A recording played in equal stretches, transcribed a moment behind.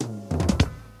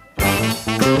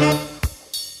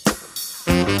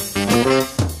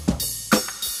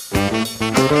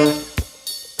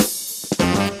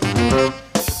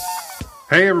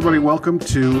everybody. Welcome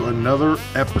to another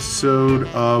episode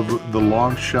of the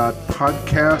Long Shot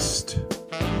Podcast.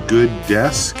 Good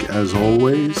desk, as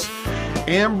always.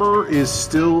 Amber is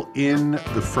still in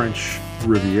the French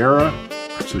Riviera,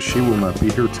 so she will not be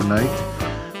here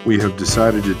tonight. We have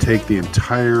decided to take the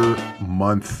entire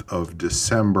month of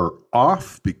December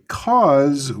off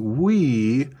because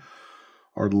we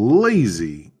are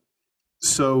lazy.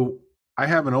 So I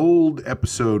have an old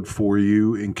episode for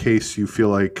you in case you feel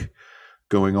like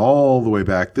going all the way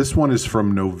back. This one is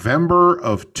from November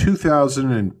of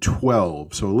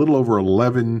 2012, so a little over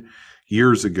 11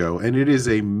 years ago. And it is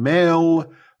a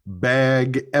mailbag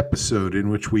episode in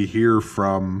which we hear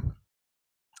from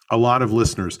a lot of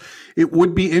listeners. It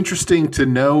would be interesting to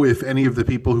know if any of the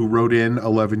people who wrote in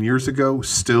 11 years ago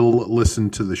still listen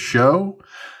to the show.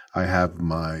 I have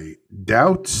my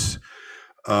doubts.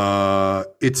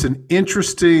 It's an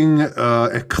interesting,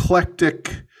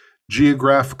 eclectic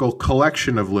geographical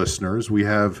collection of listeners. We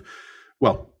have,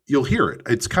 well, you'll hear it.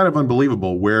 It's kind of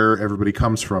unbelievable where everybody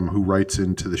comes from who writes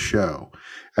into the show.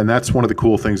 And that's one of the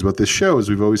cool things about this show is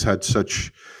we've always had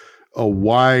such a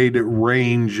wide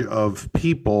range of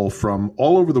people from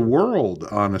all over the world,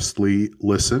 honestly,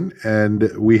 listen.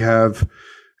 And we have,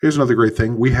 here's another great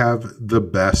thing. We have the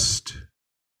best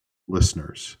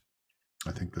listeners.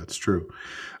 I think that's true.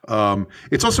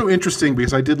 It's also interesting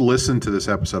because I did listen to this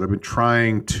episode. I've been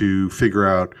trying to figure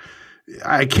out,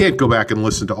 I can't go back and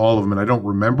listen to all of them, and I don't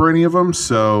remember any of them.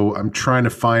 So I'm trying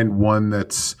to find one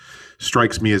that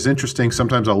strikes me as interesting.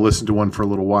 Sometimes I'll listen to one for a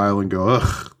little while and go,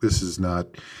 ugh, this is not.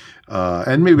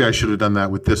 And maybe I should have done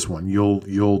that with this one.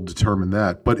 You'll determine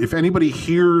that. But if anybody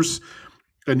hears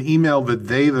an email that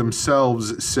they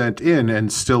themselves sent in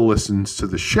and still listens to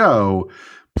the show,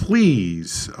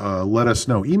 please let us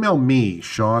know. Email me,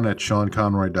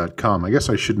 Sean@SeanConroy.com. I guess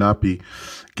I should not be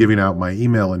giving out my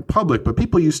email in public, but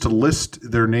people used to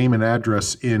list their name and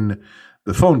address in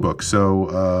the phone book. So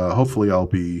hopefully I'll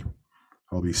be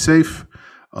safe.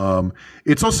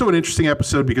 It's also an interesting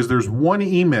episode because there's one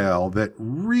email that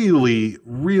really,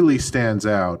 really stands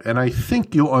out, and I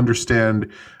think you'll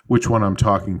understand which one I'm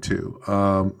talking to.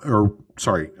 I don't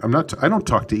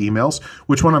talk to emails.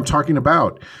 Which one I'm talking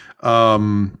about.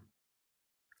 When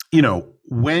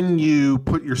you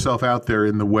put yourself out there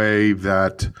in the way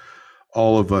that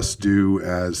all of us do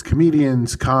as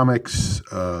comedians, comics,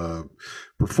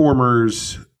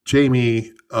 performers,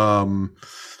 Jamie,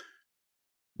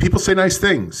 people say nice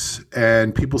things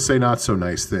and people say not so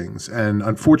nice things. And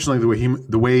unfortunately,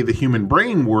 the way the human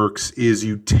brain works is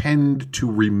you tend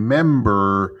to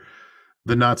remember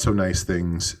the not so nice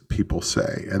things people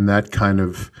say. And that kind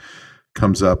of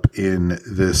comes up in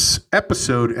this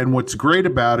episode. And what's great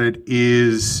about it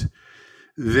is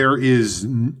there is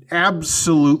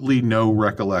absolutely no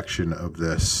recollection of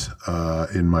this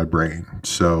in my brain.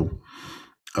 So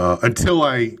until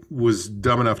I was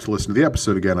dumb enough to listen to the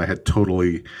episode again, I had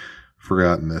totally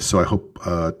forgotten this. So I hope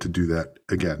to do that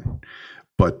again.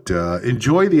 But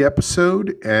enjoy the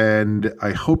episode, and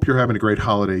I hope you're having a great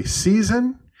holiday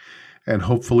season. And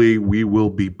hopefully we will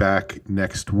be back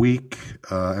next week.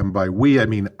 And by we, I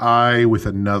mean I, with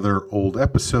another old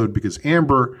episode, because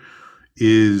Amber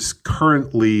is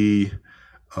currently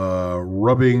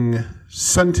rubbing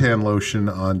suntan lotion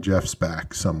on Jeff's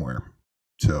back somewhere.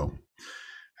 So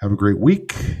have a great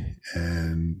week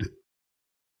and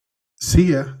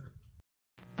see ya.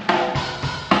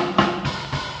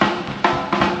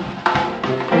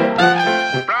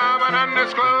 From an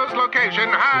undisclosed location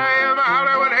high in the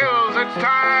Hollywood Hills, it's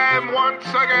time once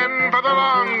again for the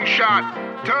long shot.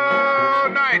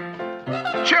 Tonight,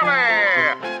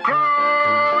 Chile,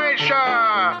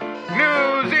 Croatia,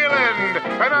 New Zealand,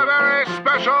 and a very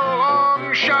special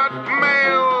long shot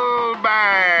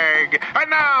mailbag. And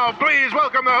now, please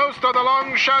welcome the host of the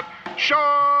long shot,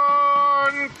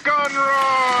 Sean Conroy.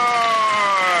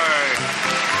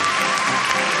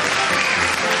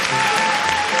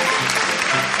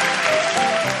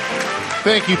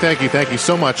 Thank you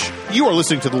so much. You are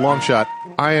listening to The Long Shot.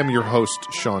 I am your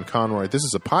host, Sean Conroy. This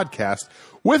is a podcast.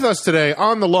 With us today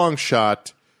on The Long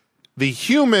Shot, the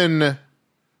human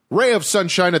ray of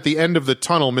sunshine at the end of the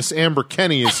tunnel, Miss Amber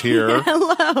Kenny is here.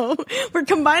 Hello. We're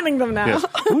combining them now. Yes.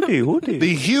 Hooty.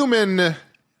 The human...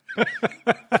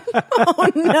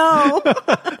 Oh, no.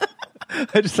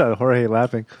 I just saw Jorge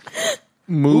laughing.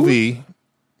 movie,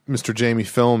 Mr. Jamie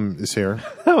Film is here.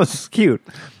 That was cute.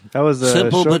 That was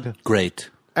simple short. but great.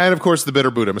 And, of course, the bitter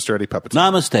Buddha, Mr. Eddie Puppets.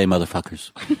 Namaste,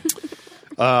 motherfuckers.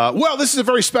 Well, this is a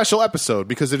very special episode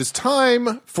because it is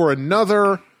time for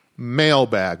another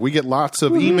mailbag. We get lots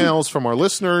of emails from our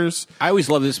listeners. I always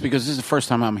love this because this is the first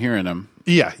time I'm hearing them.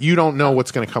 Yeah, you don't know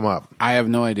what's going to come up. I have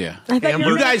no idea. I thought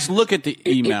You guys look at the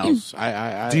emails.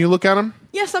 Do you look at them?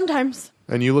 Yeah, sometimes.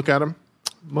 And you look at them?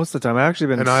 Most of the time, I've actually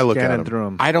been And I look at scanning 'em. through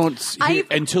them. I don't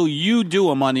until you do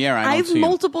them on the air. I don't I've see 'em.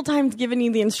 multiple times given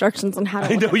you the instructions on how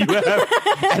to. I know you have,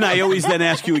 and I always then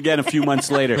ask you again a few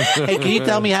months later. Hey, can you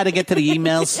tell me how to get to the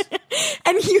emails?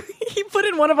 And he put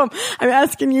in one of them. I'm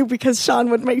asking you because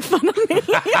Sean would make fun of me.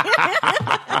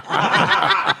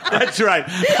 That's right.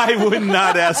 I would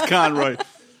not ask Conroy.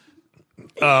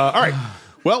 All right.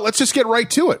 Well, let's just get right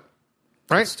to it.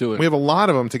 Right? Let's do it. We have a lot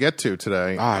of them to get to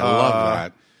today. I love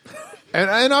that.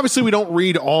 And obviously, we don't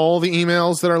read all the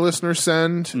emails that our listeners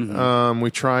send. We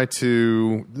try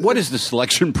to. What is the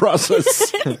selection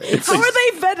process? How are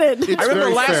they vetted? It's I remember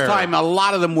very last fair. time a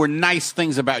lot of them were nice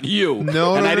things about you.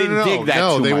 No, and no, I no, didn't no, dig that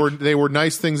no. too much. They were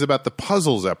nice things about the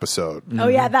puzzles episode, Oh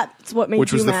yeah, that's what made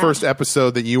which you was the mad. first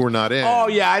episode that you were not in. Oh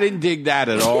yeah, I didn't dig that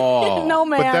at all. No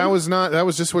man. But that was not. That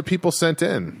was just what people sent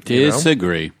in.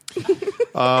 Disagree.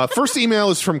 First email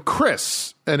is from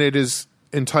Chris, and it is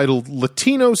entitled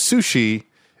 "Latino Sushi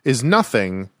is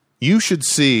Nothing You Should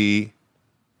See."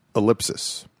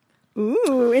 Ellipsis.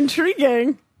 Ooh,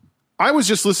 intriguing. I was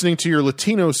just listening to your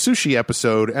Latino sushi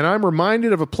episode, and I'm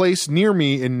reminded of a place near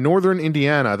me in northern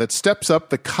Indiana that steps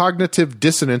up the cognitive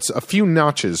dissonance a few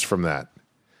notches from that.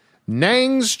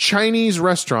 Nang's Chinese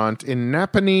restaurant in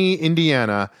Napanee,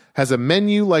 Indiana, has a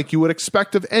menu like you would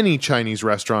expect of any Chinese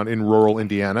restaurant in rural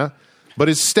Indiana, but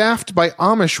is staffed by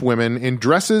Amish women in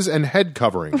dresses and head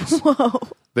coverings. Whoa.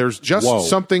 There's just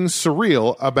something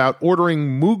surreal about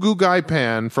ordering mugu gai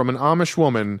pan from an Amish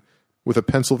woman with a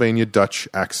Pennsylvania Dutch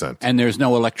accent. And there's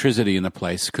no electricity in the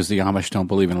place because the Amish don't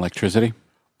believe in electricity.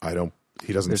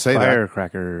 He doesn't There's say that.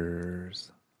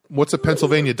 firecrackers. What's a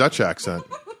Pennsylvania Dutch accent?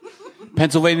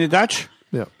 Pennsylvania Dutch?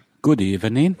 Yeah. Good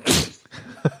evening.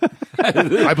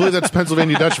 I believe that's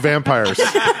Pennsylvania Dutch vampires.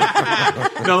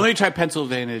 No, let me try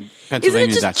Pennsylvania Isn't it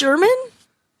just Dutch. German?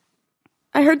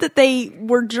 I heard that they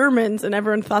were Germans and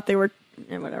everyone thought they were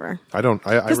whatever. I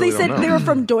Because really they said don't know. they were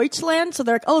from Deutschland, so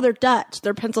they're like, oh, they're Dutch,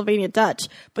 they're Pennsylvania Dutch,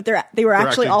 but they were They're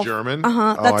actually all German.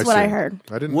 That's what I heard.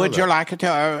 I didn't. Would know you that. like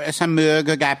to some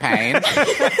mugu pain?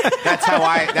 That's how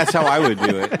I would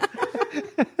do it.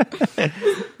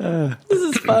 This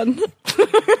is fun.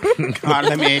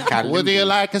 Would you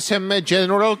like some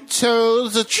General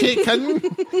Tso's chicken?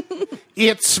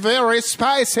 It's very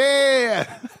spicy.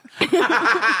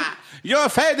 You're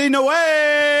fading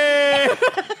away.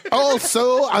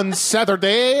 Also, on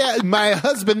Saturday, my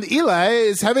husband Eli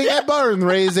is having a barn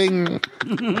raising.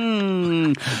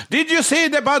 Did you see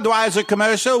the Budweiser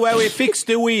commercial where we fixed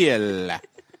the wheel?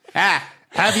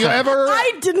 Have you ever?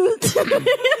 I didn't.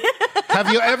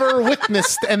 Have you ever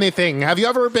witnessed anything? Have you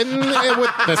ever been a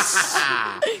witness?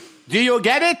 Do you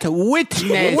get it?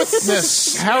 Witness.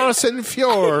 Witness Harrison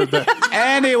Fjord.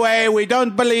 Anyway, we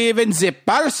don't believe in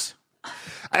zippers.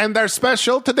 And our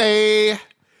special today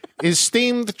is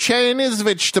steamed Chinese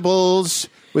vegetables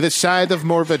with a side of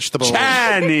more vegetables.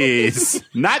 Chinese.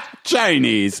 Not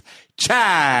Chinese.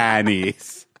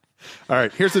 Chinese. All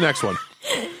right, here's the next one.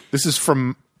 This is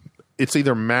from, it's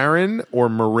either Marin or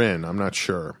Marin. I'm not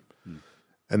sure.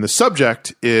 And the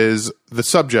subject is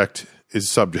subject.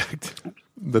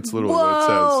 That's literally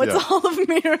Whoa, what it says. it's all of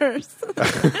mirrors.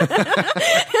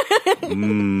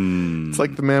 It's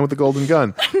like the man with the golden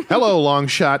gun. Hello, long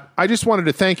shot. I just wanted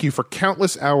to thank you for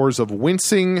countless hours of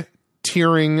wincing,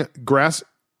 tearing,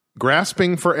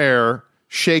 grasping for air,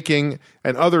 shaking,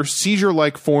 and other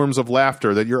seizure-like forms of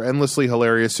laughter that your endlessly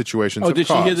hilarious situations have Did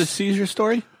caused. you hear the seizure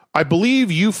story? I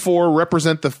believe you four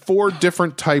represent the four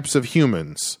different types of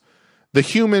humans. The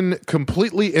human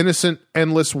completely innocent,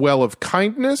 endless well of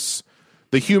kindness,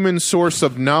 the human source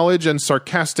of knowledge and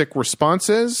sarcastic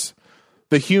responses,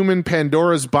 the human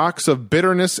Pandora's box of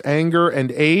bitterness, anger,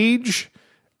 and age,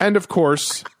 and of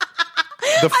course,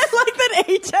 I like that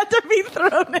H had to be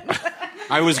thrown in there.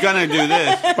 I was going to do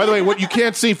this. by the way, what you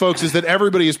can't see, folks, is that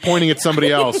everybody is pointing at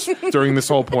somebody else during this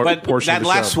whole But portion that of the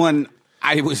last show. one,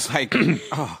 I was like,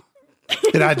 oh.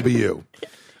 It had to be you.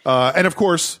 And of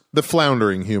course, the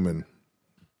floundering human.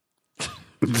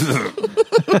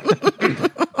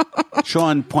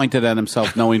 Sean pointed at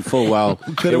himself knowing full well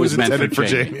it was meant intended for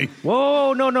Jamie.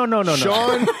 Whoa, no.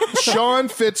 Sean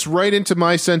fits right into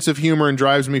my sense of humor and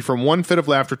drives me from one fit of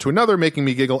laughter to another, making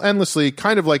me giggle endlessly,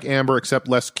 kind of like Amber, except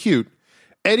less cute.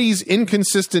 Eddie's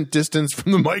inconsistent distance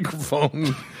from the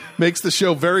microphone makes the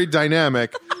show very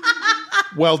dynamic,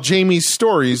 while Jamie's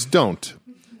stories don't.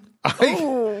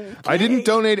 I didn't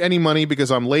donate any money because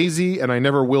I'm lazy and I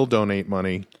never will donate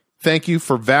money. Thank you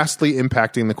for vastly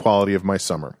impacting the quality of my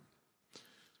summer.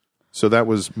 So that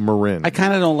was Marin. I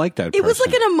kind of don't like that. It was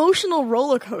person. like an emotional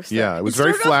roller coaster. Yeah, it was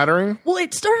very started flattering.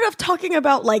 It started off talking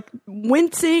about like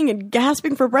wincing and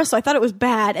gasping for breath, so I thought it was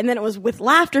bad, and then it was with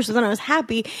laughter, so then I was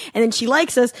happy, and then she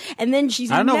likes us, and then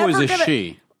she's I don't know if it was never a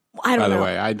she. I don't By know. the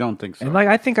way, I don't think so. And like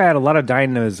I think I had a lot of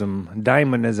dynamicness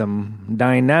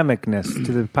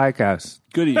to the podcast.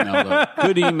 Good email though.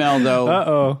 Good email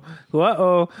though.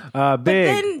 Big,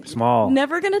 Then small.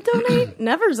 Never gonna donate.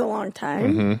 Never's a long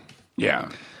time. Yeah.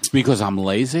 It's because I'm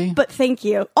lazy. But thank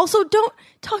you. Also, don't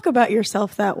talk about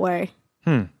yourself that way.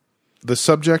 The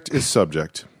subject is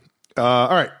subject. All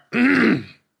right.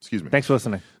 Excuse me. Thanks for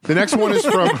listening. The next one is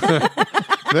from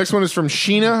the next one is from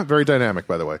Sheena. Very dynamic,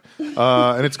 by the way.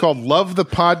 And it's called "Love the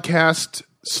Podcast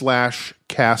 /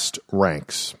 Cast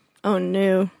Ranks." Oh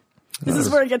no. This is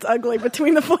where it gets ugly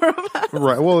between the four of us.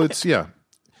 Right. Well,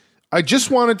 I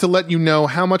just wanted to let you know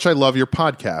how much I love your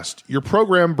podcast. Your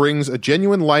program brings a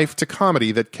genuine life to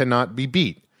comedy that cannot be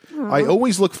beat. I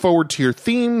always look forward to your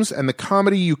themes and the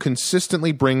comedy you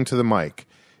consistently bring to the mic.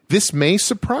 This may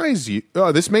surprise you.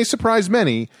 This may surprise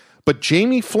many, but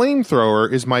Jamie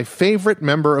Flamethrower is my favorite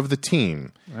member of the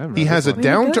team. He has a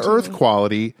down-to-earth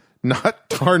quality, not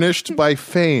tarnished by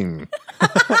fame.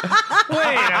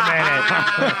 Wait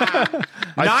a minute.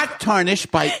 Not tarnished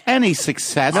by any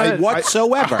success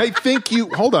whatsoever. I think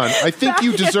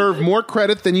you deserve more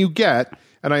credit than you get,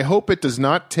 and I hope it does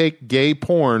not take gay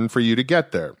porn for you to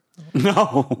get there.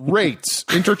 No. Rates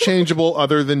interchangeable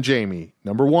other than Jamie.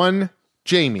 Number 1,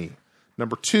 Jamie.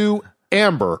 Number 2,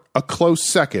 Amber, a close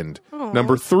second.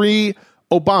 Number 3,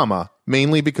 Obama,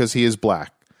 mainly because he is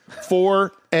black.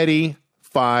 4, Eddie.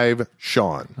 5,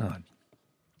 Sean.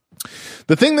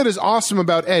 The thing that is awesome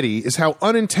about Eddie is how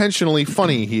unintentionally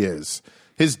funny he is.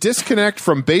 His disconnect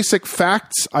from basic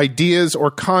facts, ideas,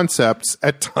 or concepts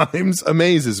at times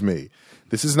amazes me.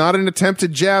 This is not an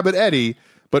attempted jab at Eddie,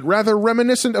 but rather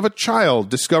reminiscent of a child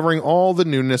discovering all the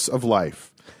newness of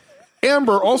life.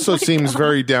 Amber also seems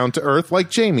very down to earth, like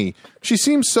Jamie. She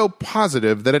seems so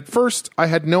positive that at first I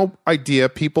had no idea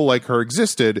people like her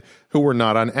existed who were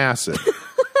not on acid.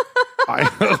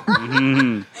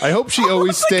 I hope she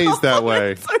always stays that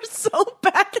way. Are so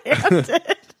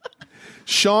backhanded.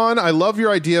 Sean, I love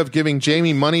your idea of giving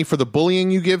Jamie money for the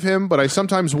bullying you give him, but I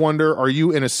sometimes wonder, are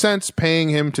you in a sense paying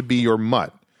him to be your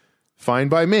mutt? Fine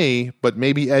by me, but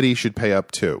maybe Eddie should pay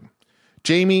up too.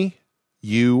 Jamie,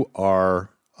 you are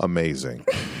amazing.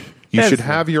 You should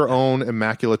have your own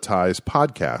Immaculatized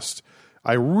podcast.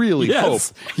 I really hope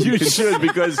you should,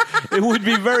 because it would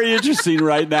be very interesting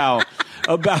right now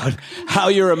about how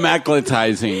you're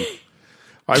immaculatizing.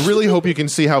 I really hope you can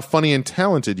see how funny and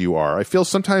talented you are. I feel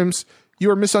sometimes you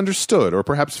are misunderstood or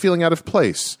perhaps feeling out of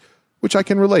place, which I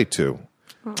can relate to.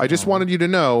 I just wanted you to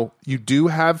know you do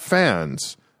have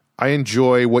fans. I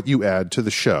enjoy what you add to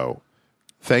the show.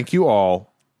 Thank you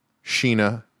all,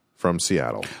 Sheena from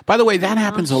Seattle. By the way, that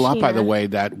happens a lot, by the way,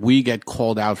 that we get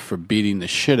called out for beating the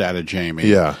shit out of Jamie.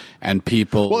 Yeah. And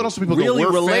people, And also people really go,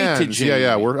 we're relate fans. to Jamie.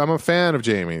 Yeah, I'm a fan of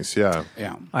Jamie's. Yeah.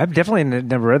 Yeah. I've definitely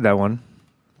never read that one.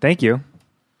 Thank you.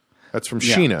 That's from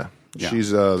Sheena. Yeah.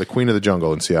 She's the queen of the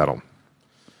jungle in Seattle.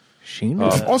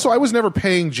 Sheena? Also, I was never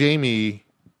paying Jamie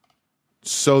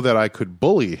so that I could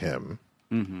bully him.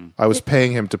 I was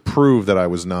paying him to prove that I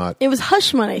was not. It was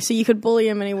hush money, so you could bully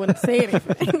him and he wouldn't say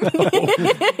anything.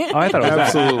 Oh, I thought it was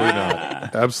Absolutely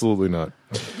not. Absolutely not.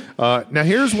 Now,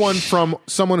 here's one from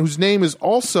someone whose name is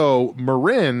also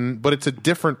Marin, but it's a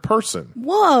different person.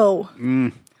 Whoa.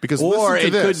 Because Or listen it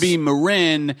to this. could be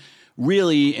Marin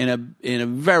really in a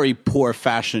very poor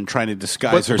fashion trying to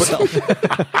disguise herself.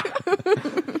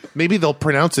 Maybe they'll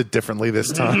pronounce it differently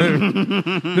this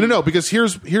time. No, because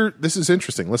this is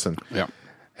interesting. Listen. Yeah.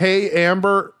 Hey,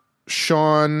 Amber,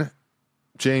 Sean,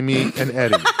 Jamie, and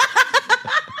Eddie.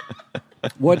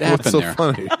 What happened What's so there?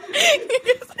 funny?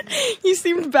 You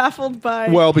seemed baffled by...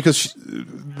 Well, because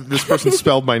this person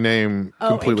spelled my name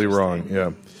completely wrong.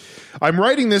 Yeah. I'm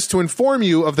writing this to inform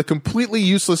you of the completely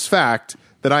useless fact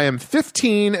that I am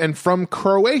 15 and from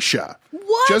Croatia.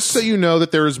 What? Just so you know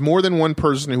that there is more than one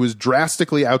person who is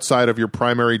drastically outside of your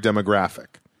primary demographic.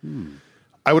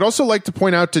 I would also like to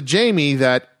point out to Jamie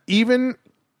that even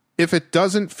if it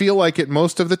doesn't feel like it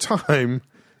most of the time,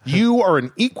 you are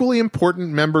an equally important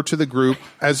member to the group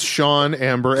as Sean,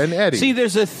 Amber, and Eddie. See,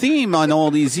 there's a theme on all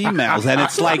these emails, and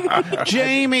it's like,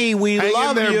 Jamie, we Hang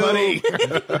love in there, you.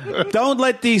 buddy. Don't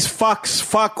let these fucks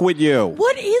fuck with you.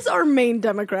 What is our main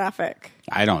demographic?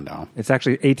 I don't know. It's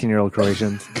actually 18-year-old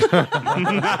Croatians. This is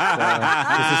skewing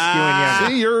younger.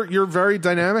 See, you're very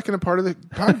dynamic and a part of the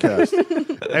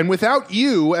podcast. And without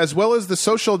you, as well as the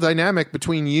social dynamic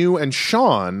between you and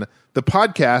Sean, the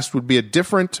podcast would be a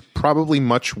different, probably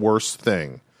much worse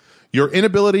thing. Your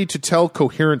inability to tell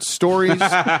coherent stories,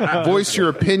 voice your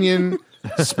opinion,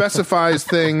 specifies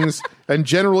things, and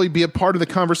generally be a part of the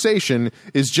conversation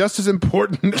is just as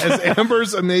important as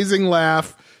Amber's amazing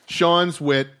laugh, Sean's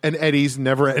wit, and Eddie's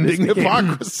never-ending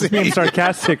hypocrisy. Being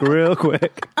sarcastic real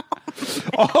quick.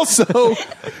 Also,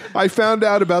 I found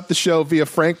out about the show via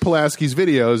Frank Pulaski's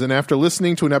videos, and after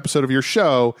listening to an episode of your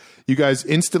show, you guys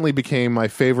instantly became my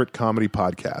favorite comedy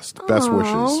podcast. Best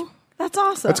wishes. That's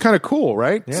awesome. That's kind of cool,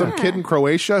 right? Yeah. Some kid in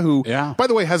Croatia who, by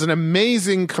the way, has an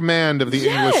amazing command of the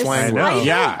English language. I know.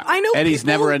 Yeah. I know Eddie's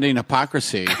people- never-ending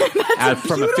hypocrisy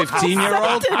from a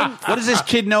 15-year-old. What does this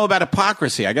kid know about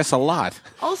hypocrisy? I guess a lot.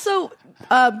 Also,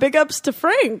 big ups to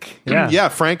Frank. Yeah. Yeah,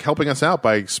 Frank helping us out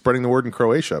by spreading the word in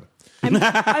Croatia.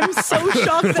 I'm so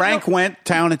shocked that Frank went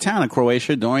town to town in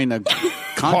Croatia during the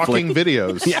conflict. Hawking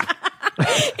videos. Yeah.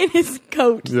 in his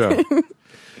coat. Yeah.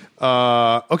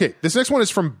 Okay, this next one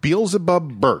is from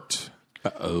Beelzebub Burt.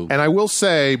 Uh-oh. And I will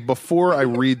say, before I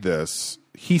read this,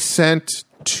 he sent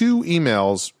 2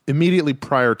 emails immediately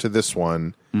prior to this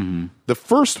one. Mm-hmm. The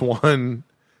first one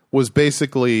was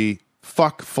basically,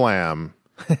 fuck Flam.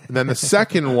 And then the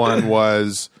second one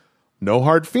was, no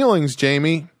hard feelings,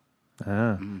 Jamie.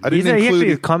 I didn't He include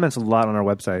actually comments a lot on our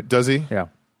website. Does he? Yeah.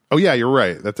 Oh, yeah, you're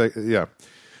right. That's yeah.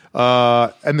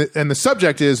 And the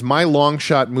subject is my long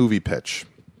shot movie pitch.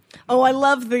 Oh, I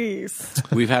love these.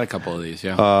 We've had a couple of these,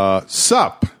 yeah.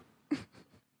 Sup.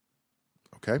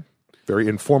 Okay. Very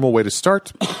informal way to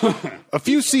start. A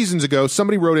few seasons ago,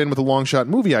 somebody wrote in with a long shot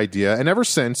movie idea, and ever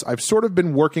since, I've sort of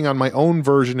been working on my own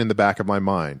version in the back of my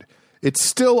mind. It's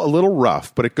still a little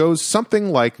rough, but it goes something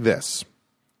like this.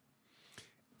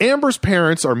 Amber's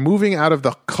parents are moving out of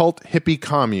the cult hippie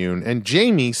commune, and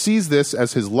Jamie sees this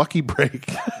as his lucky break.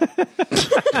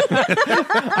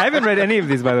 I haven't read any of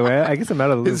these, by the way. I guess I'm out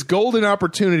of the loop. His golden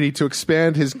opportunity to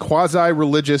expand his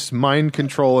quasi-religious mind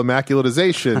control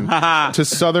immaculatization to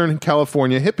Southern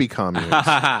California hippie communes.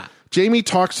 Jamie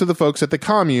talks to the folks at the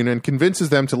commune and convinces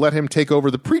them to let him take over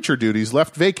the preacher duties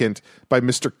left vacant by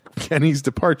Mr. Kenny's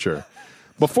departure.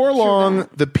 Before long,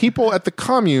 the people at the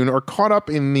commune are caught up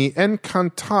in the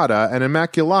Encantada and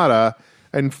Immaculata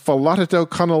and Fallatito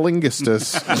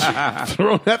Conolingistus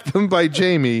thrown at them by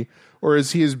Jamie, or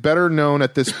as he is better known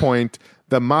at this point,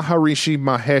 the Maharishi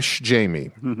Mahesh Jamie.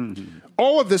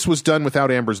 All of this was done without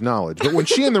Amber's knowledge, but when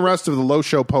she and the rest of the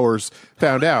Loshopoers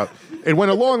found out, it went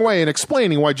a long way in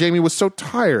explaining why Jamie was so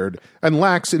tired and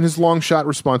lax in his long shot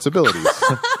responsibilities.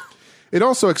 It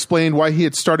also explained why he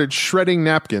had started shredding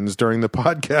napkins during the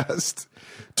podcast.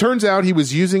 Turns out he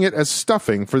was using it as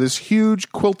stuffing for this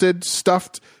huge, quilted,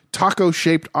 stuffed,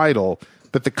 taco-shaped idol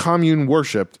that the commune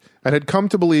worshipped and had come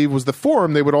to believe was the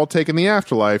form they would all take in the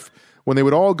afterlife when they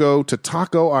would all go to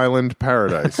Taco Island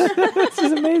Paradise. This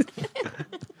is amazing.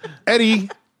 Eddie,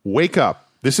 wake up.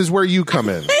 This is where you come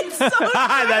in.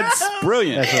 That's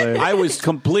brilliant. I was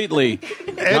completely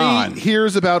gone. Eddie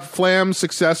hears about Flam's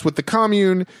success with the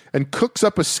commune and cooks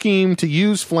up a scheme to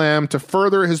use Flam to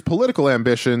further his political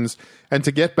ambitions and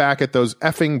to get back at those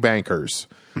effing bankers.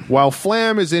 While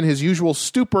Flam is in his usual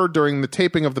stupor during the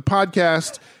taping of the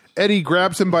podcast, Eddie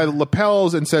grabs him by the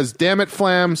lapels and says, "Damn it,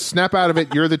 Flam, snap out of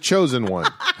it, you're the chosen one."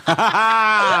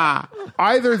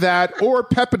 Either that or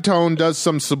Pepitone does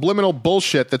some subliminal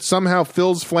bullshit that somehow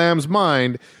fills Flam's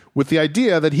mind with the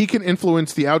idea that he can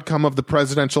influence the outcome of the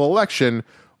presidential election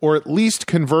or at least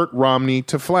convert Romney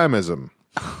to Flamism.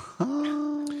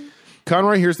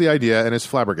 Conroy hears the idea and is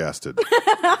flabbergasted.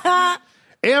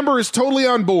 Amber is totally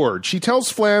on board. She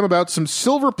tells Flam about some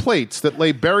silver plates that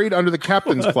lay buried under the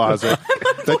captain's closet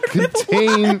that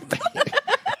contain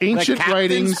ancient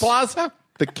writings. Plaza?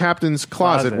 The captain's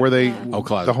closet, where they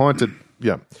closet. the haunted,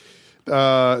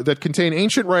 that contain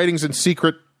ancient writings and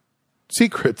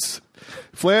secrets.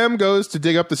 Flam goes to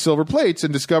dig up the silver plates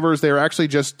and discovers they are actually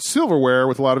just silverware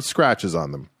with a lot of scratches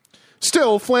on them.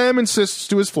 Still, Flam insists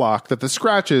to his flock that the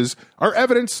scratches are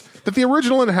evidence that the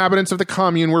original inhabitants of the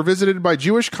commune were visited by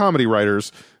Jewish comedy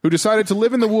writers who decided to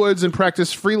live in the woods and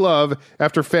practice free love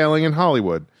after failing in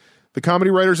Hollywood. The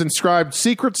comedy writers inscribed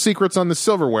secrets on the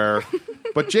silverware,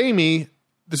 but Jamie,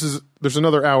 there's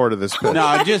another hour to this bit.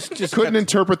 No, just couldn't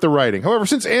interpret the writing. However,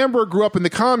 since Amber grew up in the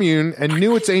commune and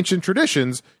knew its ancient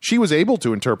traditions, she was able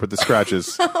to interpret the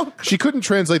scratches. She couldn't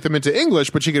translate them into English,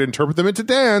 but she could interpret them into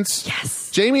dance.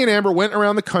 Yes. Jamie and Amber went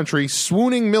around the country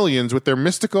swooning millions with their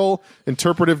mystical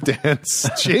interpretive dance.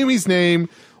 Jamie's name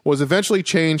was eventually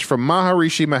changed from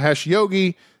Maharishi Mahesh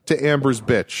Yogi to Amber's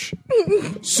bitch.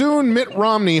 Soon, Mitt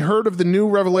Romney heard of the new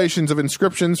revelations of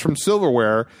inscriptions from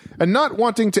silverware, and not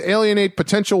wanting to alienate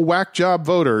potential whack job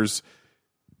voters,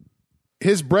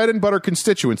 his bread and butter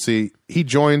constituency, he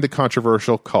joined the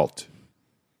controversial cult.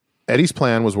 Eddie's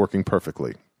plan was working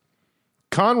perfectly.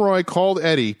 Conroy called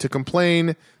Eddie to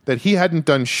complain that he hadn't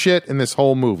done shit in this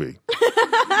whole movie.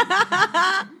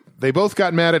 They both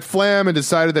got mad at Flam and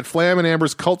decided that Flam and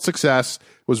Amber's cult success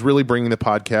was really bringing the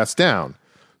podcast down.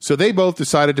 So they both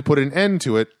decided to put an end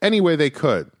to it any way they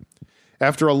could.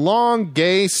 After a long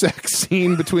gay sex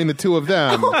scene between the two of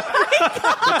them...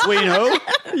 Between who?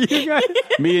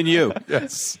 Me and you.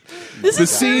 Yes. The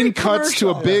scene cuts to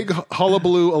a big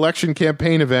hullabaloo election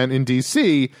campaign event in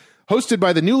D.C., hosted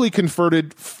by the newly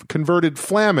converted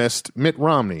Flamist Mitt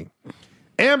Romney.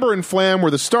 Amber and Flam were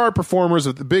the star performers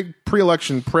of the big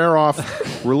pre-election prayer-off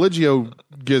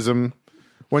religiogism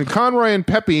when Conroy and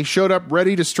Pepe showed up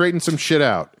ready to straighten some shit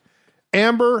out.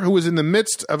 Amber, who was in the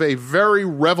midst of a very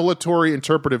revelatory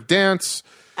interpretive dance,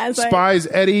 spies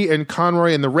Eddie and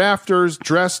Conroy in the rafters,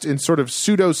 dressed in sort of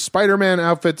pseudo-Spider-Man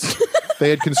outfits they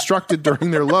had constructed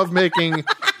during their lovemaking.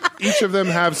 Each of them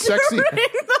have sexy...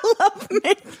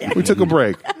 We took a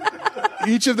break.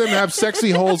 Each of them have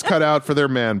sexy holes cut out for their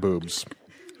man boobs.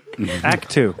 Act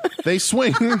 2. They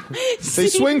swing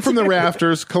from the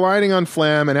rafters, colliding on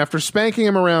Flam, and after spanking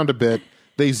him around a bit,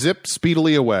 they zip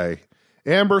speedily away.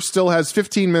 Amber still has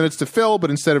 15 minutes to fill, but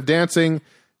instead of dancing,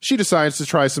 she decides to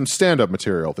try some stand-up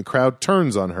material. The crowd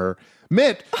turns on her.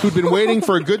 Mitt, who'd been waiting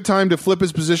for a good time to flip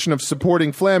his position of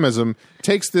supporting Flamism,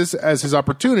 takes this as his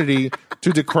opportunity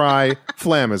to decry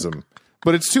Flamism.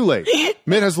 But it's too late.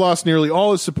 Mitt has lost nearly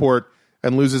all his support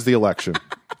and loses the election.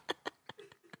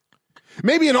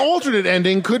 Maybe an alternate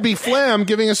ending could be Flam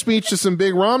giving a speech to some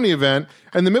big Romney event.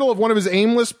 In the middle of one of his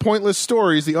aimless, pointless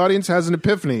stories, the audience has an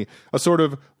epiphany, a sort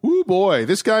of, "Ooh boy,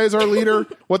 this guy is our leader.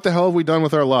 What the hell have we done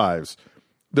with our lives?"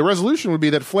 The resolution would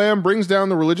be that Flam brings down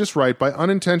the religious right by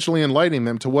unintentionally enlightening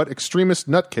them to what extremist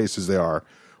nutcases they are.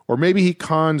 Or maybe he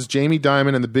cons Jamie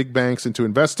Dimon and the big banks into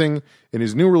investing in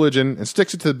his new religion and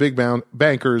sticks it to the big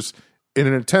bankers in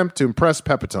an attempt to impress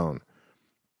Pepitone.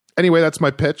 Anyway, that's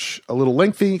my pitch. A little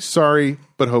lengthy, sorry,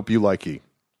 but hope you like-y.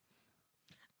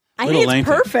 I think it's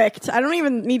perfect. I don't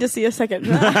even need to see a second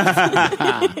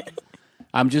draft.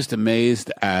 I'm just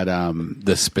amazed at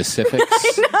the specifics.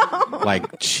 I know.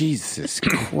 Like, Jesus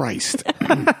Christ.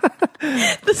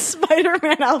 The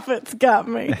Spider-Man outfits got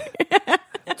me.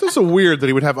 It's also weird that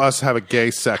he would have us have a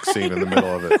gay sex scene in the middle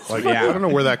of it. Like, I don't know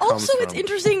where that comes Also, from. it's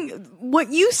interesting what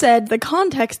you said, the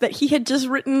context that he had just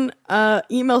written an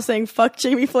email saying, fuck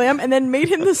Jamie Flam, and then made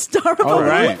him the star of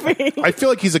a movie. I feel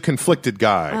like he's a conflicted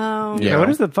guy. Oh. Yeah, what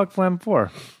is the fuck Flam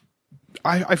for?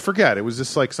 I forget. It was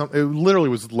just like it literally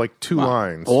was like two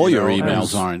lines. All your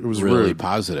emails aren't really rude.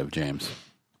 positive, James.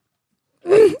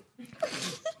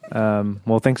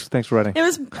 Well, thanks for writing. It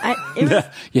was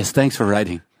Yes, thanks for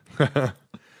writing.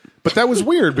 But that was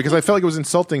weird because I felt like it was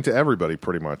insulting to everybody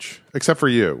pretty much, except for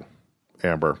you,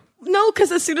 Amber. no,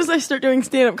 because as soon as I start doing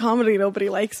stand-up comedy, nobody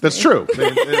likes me. That's true. They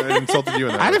insulted you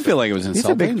in that. I didn't feel like it was a big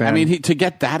insulting. fan. I mean, to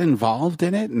get that involved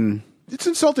in it, and It's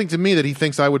insulting to me that he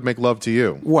thinks I would make love to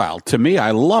you. well, to me,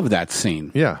 I love that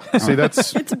scene. Yeah. See,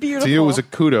 that's It's beautiful. To you, it was a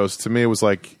kudos. To me, it was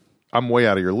like I'm way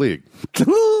out of your league.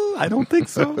 I don't think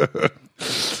so.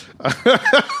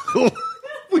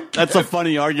 That's a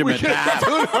funny argument to have.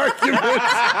 An argument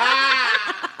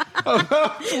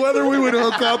about whether we would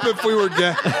hook up if we were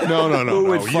gay. No. Who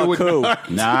would You fuck would who? not.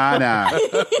 Nah,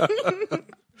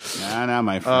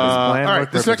 my friend. All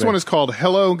right, this next one is called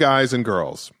Hello, Guys and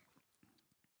Girls.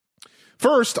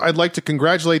 First, I'd like to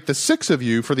congratulate the 6 of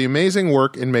you for the amazing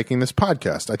work in making this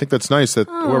podcast. I think that's nice that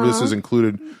whoever this is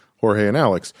included Jorge and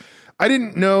Alex. I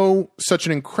didn't know such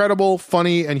an incredible,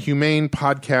 funny, and humane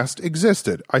podcast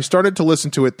existed. I started to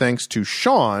listen to it thanks to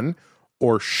Sean,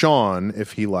 or Sean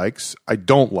if he likes. I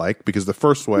don't like because the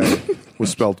first way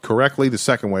was spelled correctly. The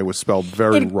second way was spelled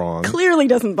very wrong. Clearly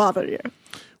doesn't bother you.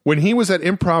 When he was at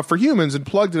Improv for Humans and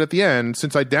plugged it at the end,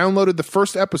 since I downloaded the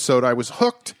first episode, I was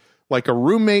hooked like a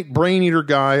roommate brain eater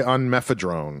guy on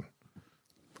mephedrone.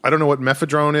 I don't know what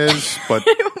mephedrone is, but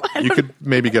you could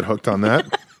maybe get hooked on that.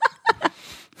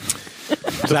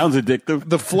 Sounds addictive.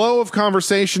 The flow of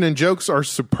conversation and jokes are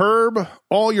superb.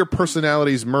 All your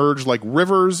personalities merge like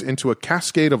rivers into a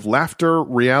cascade of laughter,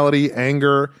 reality,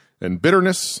 anger, and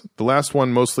bitterness. The last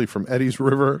one mostly from Eddie's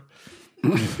River.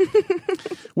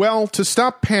 Well, to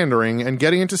stop pandering and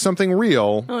getting into something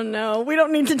real, Oh no, we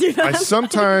don't need to do that. I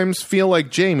sometimes feel like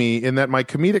Jamie in that my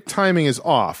comedic timing is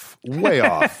off, way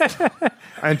off.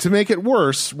 And to make it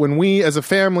worse, when we as a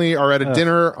family are at a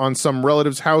dinner on some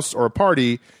relative's house or a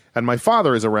party, and my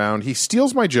father is around, he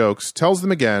steals my jokes, tells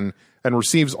them again, and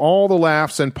receives all the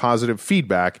laughs and positive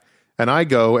feedback, and I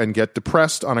go and get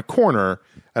depressed on a corner,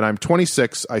 and I'm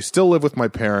 26, I still live with my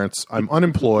parents, I'm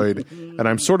unemployed, and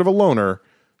I'm sort of a loner.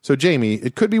 So, Jamie,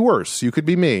 it could be worse. You could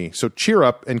be me. So cheer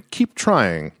up and keep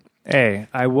trying. Hey,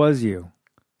 I was you.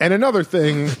 And another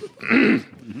thing,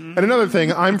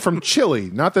 I'm from Chile.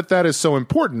 Not that that is so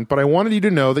important, but I wanted you to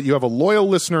know that you have a loyal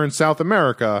listener in South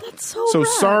America. That's so rad.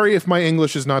 Sorry if my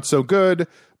English is not so good,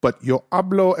 but yo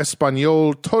hablo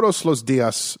español todos los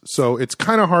días, so it's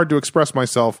kind of hard to express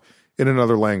myself in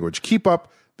another language. Keep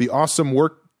up the awesome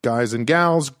work, guys and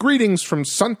gals. Greetings from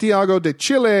Santiago de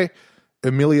Chile,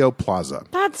 Emilio Plaza.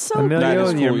 That's so Emilio, That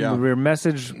is cool, your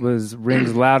message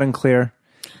rings loud and clear.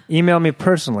 Email me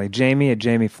personally,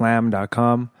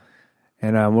 jamie@jamieflam.com,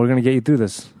 and we're going to get you through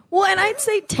this. Well, and I'd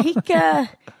say think of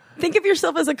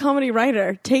yourself as a comedy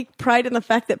writer. Take pride in the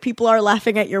fact that people are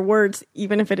laughing at your words,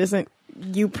 even if it isn't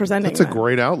you presenting That's a them.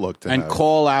 great outlook to And have.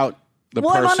 call out the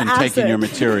Well, I'm on person taking acid. your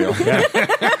material.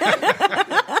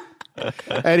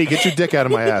 Eddie, get your dick out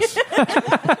of my ass.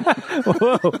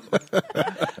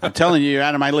 I'm telling you, you're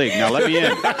out of my league. Now let me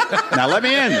in. Now let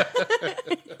me in.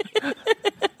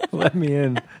 Let me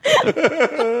in.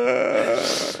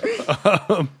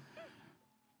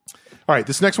 All right,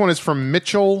 this next one is from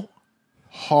Mitchell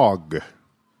Hogg.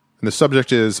 And the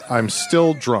subject is, I'm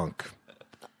still drunk.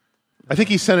 I think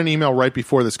he sent an email right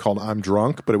before this called I'm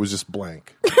drunk, but it was just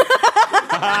blank.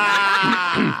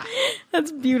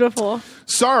 That's beautiful.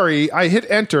 Sorry, I hit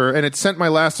enter and it sent my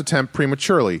last attempt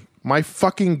prematurely. My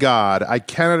fucking God, I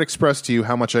cannot express to you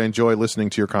how much I enjoy listening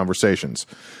to your conversations.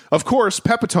 Of course,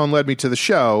 Pepitone led me to the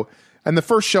show, and the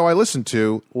first show I listened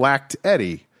to lacked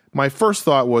Eddie. My first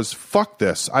thought was, fuck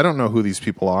this, I don't know who these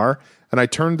people are, and I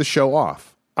turned the show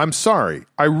off. I'm sorry,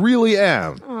 I really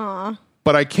am. Aww.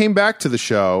 But I came back to the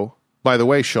show. By the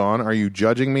way, Sean, are you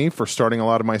judging me for starting a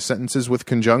lot of my sentences with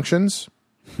conjunctions?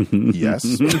 Yes.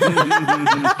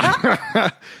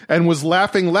 And was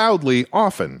laughing loudly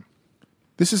often.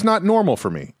 This is not normal for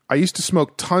me. I used to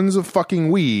smoke tons of fucking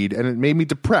weed, and it made me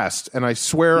depressed, and I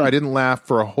swear I didn't laugh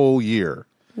for a whole year.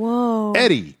 Whoa.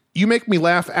 Eddie, you make me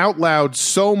laugh out loud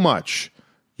so much.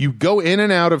 You go in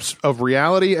and out of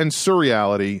reality and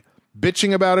surreality,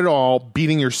 bitching about it all,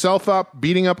 beating yourself up,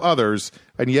 beating up others,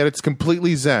 and yet it's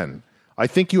completely zen. I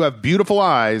think you have beautiful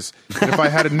eyes, and if I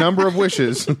had a number of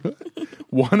wishes,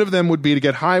 one of them would be to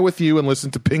get high with you and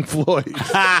listen to Pink Floyd.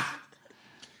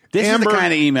 This Amber- is the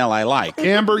kind of email I like.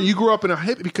 Amber, you grew up in a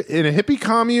hippie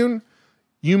commune.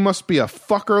 You must be a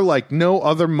fucker like no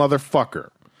other motherfucker.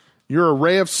 You're a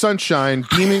ray of sunshine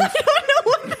beaming. A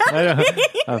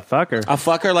fucker. A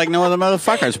fucker like no other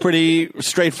motherfucker. It's pretty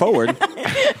straightforward.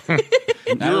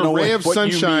 You're a ray of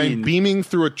sunshine beaming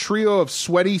through a trio of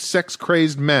sweaty,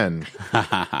 sex-crazed men.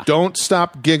 Don't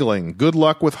stop giggling. Good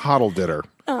luck with Hoddle-Ditter.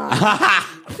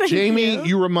 Jamie,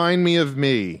 you remind me of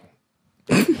me.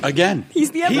 Again.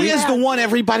 He's the He everyman. is the one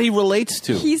everybody relates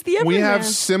to. He's the everyman. We have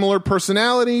similar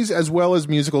personalities as well as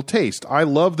musical taste. I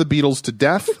love the Beatles to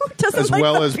death, doesn't as like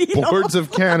well the as Beatles? Boards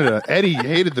of Canada. Eddie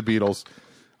hated the Beatles.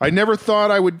 I never thought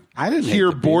I would didn't hate hear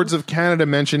the Beatles. Boards of Canada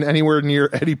mentioned anywhere near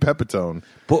Eddie Pepitone.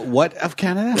 But what of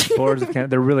Canada? Boards of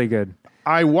Canada. They're really good.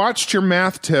 I watched your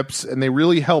math tips, and they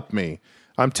really helped me.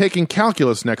 I'm taking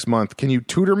calculus next month. Can you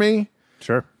tutor me?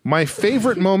 Sure. My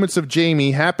favorite moments of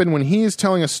Jamie happen when he is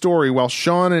telling a story while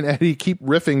Sean and Eddie keep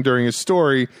riffing during his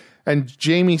story, and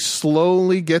Jamie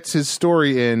slowly gets his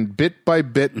story in bit by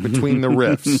bit between the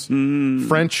riffs.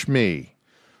 French me.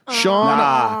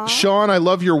 Sean, I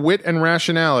love your wit and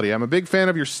rationality. I'm a big fan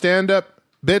of your stand-up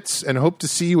bits and hope to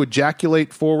see you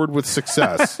ejaculate forward with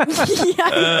success.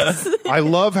 Yikes. I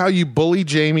love how you bully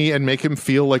Jamie and make him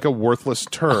feel like a worthless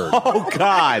turd. Oh,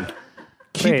 God.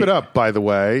 Keep Wait. it up, by the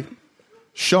way.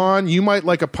 Sean, you might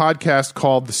like a podcast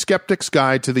called The Skeptic's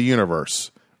Guide to the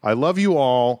Universe. I love you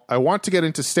all. I want to get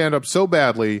into stand-up so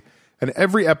badly, and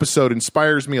every episode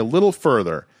inspires me a little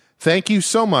further. Thank you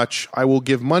so much. I will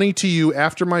give money to you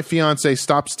after my fiance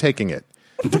stops taking it.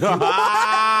 Red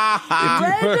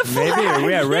flag. Maybe.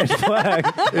 Yeah, red flag.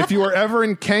 If you are ever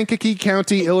in Kankakee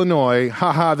County, Illinois,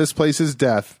 haha, this place is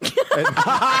death.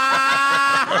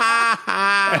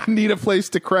 And need a place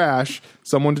to crash,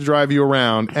 someone to drive you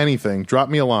around, anything, drop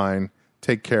me a line.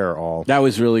 Take care, all. That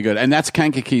was really good. And that's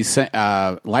Kankakee's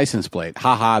license plate.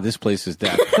 Ha ha, this place is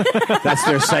dead. That's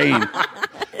their saying.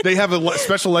 They have a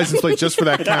special license plate just for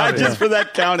that county. Just for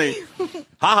that county.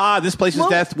 Ha! This place is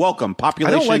death. Welcome. I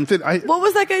Population. don't like that. What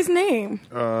was that guy's name?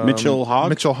 Mitchell Hogg.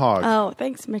 Mitchell Hogg. Oh,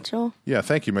 thanks, Mitchell. Yeah,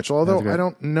 thank you, Mitchell. Although I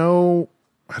don't know.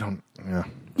 Yeah.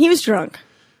 He was drunk.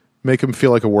 Make him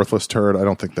feel like a worthless turd. I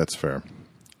don't think that's fair.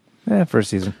 First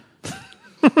season.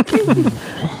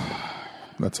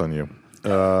 That's on you.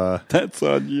 That's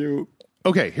on you.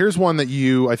 Okay, here's one that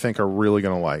you, I think, are really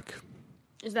going to like.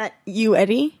 Is that you,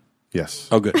 Eddie? Yes.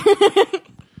 Oh, good.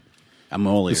 I'm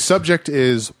all The ears. subject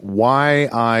is why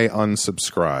I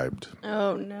unsubscribed.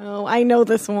 Oh, no. I know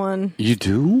this one. You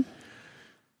do?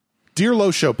 Dear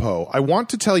Loshopo, I want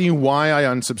to tell you why I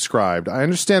unsubscribed. I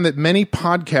understand that many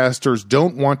podcasters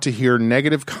don't want to hear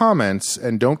negative comments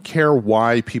and don't care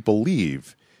why people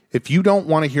leave. If you don't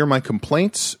want to hear my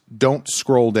complaints, don't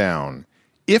scroll down.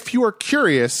 If you are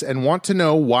curious and want to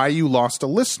know why you lost a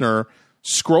listener,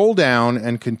 scroll down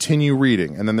and continue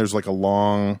reading. And then there's like a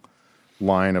long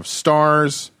line of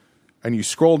stars, and you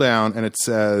scroll down and it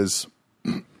says,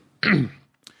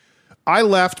 I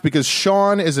left because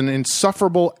Sean is an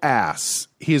insufferable ass.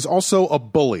 He is also a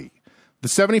bully. The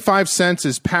 75 cents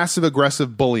is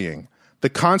passive-aggressive bullying. The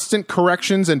constant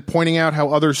corrections and pointing out how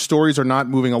other stories are not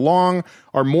moving along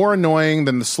are more annoying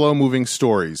than the slow-moving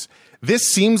stories.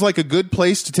 This seems like a good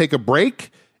place to take a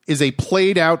break is a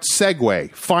played-out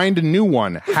segue. Find a new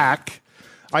one, hack.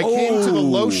 I came to the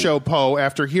Loshopo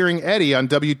after hearing Eddie on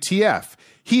WTF.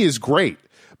 He is great.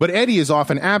 But Eddie is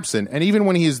often absent, and even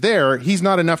when he is there, he's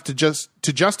not enough to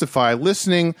justify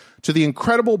listening to the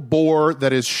incredible bore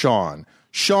that is Sean.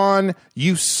 Sean,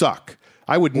 you suck.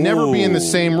 I would never be in the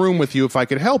same room with you if I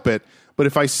could help it, but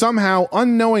if I somehow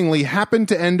unknowingly happened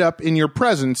to end up in your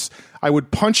presence, I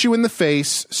would punch you in the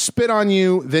face, spit on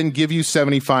you, then give you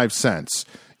 75 cents.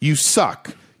 You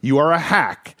suck. You are a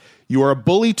hack. You are a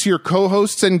bully to your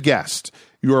co-hosts and guests.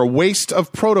 You are a waste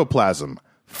of protoplasm.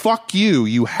 Fuck you,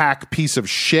 you hack piece of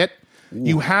shit.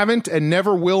 You haven't and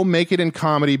never will make it in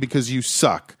comedy because you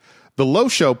suck. The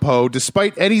Loshopo,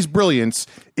 despite Eddie's brilliance,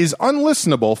 is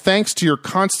unlistenable thanks to your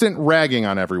constant ragging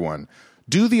on everyone.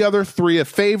 Do the other three a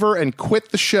favor and quit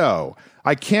the show.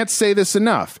 I can't say this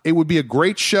enough. It would be a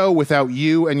great show without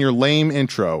you and your lame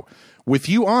intro. With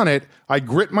you on it, I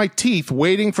grit my teeth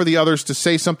waiting for the others to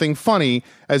say something funny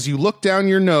as you look down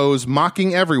your nose,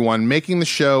 mocking everyone, making the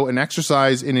show an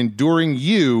exercise in enduring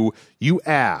you, you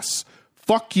ass.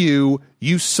 Fuck you,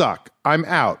 you suck. I'm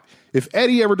out. If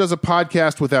Eddie ever does a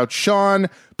podcast without Sean,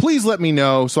 please let me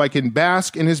know so I can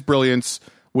bask in his brilliance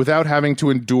without having to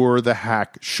endure the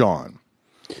hack Sean.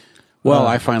 Well,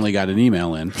 I finally got an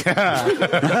email in.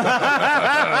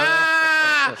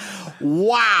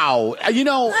 Wow. You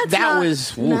know, that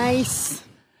was nice.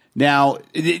 Now,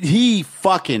 he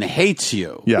fucking hates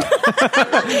you. Yeah.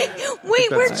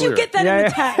 Wait, where'd you get that in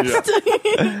the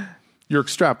text? You're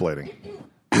extrapolating.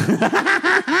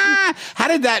 How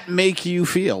did that make you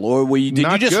feel? Or were you, did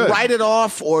Not you just good. write it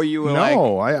off, or you were like...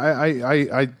 No,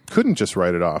 I couldn't just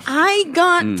write it off. I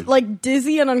got like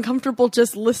dizzy and uncomfortable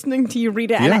just listening to you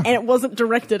read it, Yeah. and it wasn't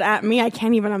directed at me. I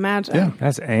can't even imagine. Yeah.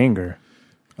 That's anger.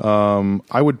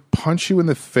 I would punch you in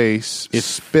the face,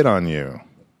 spit on you.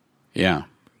 Yeah.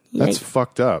 That's Yikes.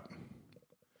 fucked up.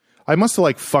 I must have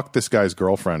like fucked this guy's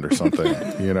girlfriend or something,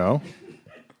 you know?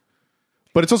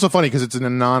 But it's also funny because it's an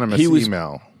anonymous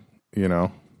email, you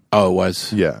know? Oh, it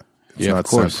was? Yeah. It's Yeah, not of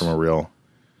course. sent from a real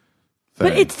thing.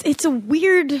 But it's a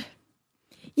weird.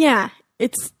 Yeah,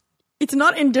 it's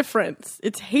not indifference.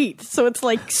 It's hate. So it's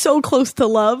like so close to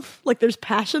love. Like there's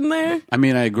passion there. I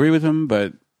mean, I agree with him,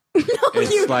 but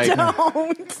it's You like...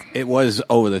 don't. It was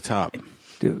over the top.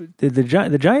 Dude, did the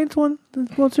Giants won the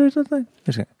World Series? I think.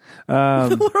 Just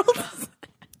kidding.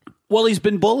 Well, he's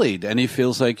been bullied, and he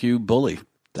feels like you bully.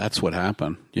 That's what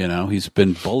happened. You know, he's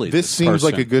been bullied. This seems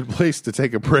like a good place to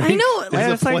take a break. I know. Is a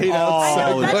like- played out I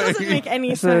know, that segue. doesn't make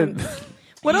any sense.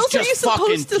 What else are you just fucking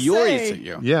supposed to furious say? at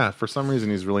you. Yeah, for some reason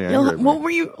he's really You'll- angry at me. What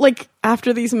were you like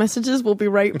after these messages? We'll be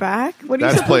right back. What are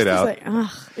you That's supposed played to out. say?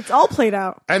 Ugh, it's all played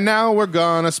out. And now we're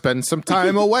gonna spend some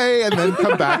time away and then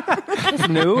come back. It's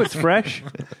new. It's fresh.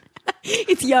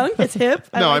 It's young. It's hip.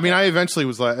 No, like I mean, I eventually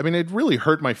was like, I mean, it really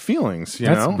hurt my feelings, you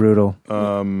That's know? brutal.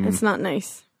 it's not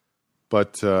nice.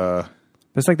 But,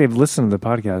 It's like they've listened to the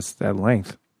podcast at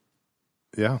length.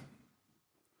 yeah,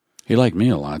 He liked me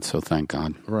a lot, so thank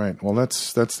God. right. Well,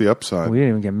 that's the upside. We didn't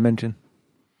even get mentioned.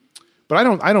 But I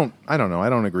don't know. I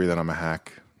don't agree that I'm a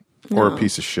hack or a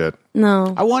piece of shit.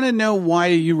 No. I want to know why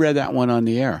you read that one on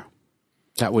the air.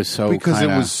 That was so Because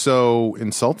kinda, it was so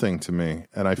insulting to me,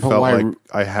 and I felt why- like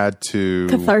I had to.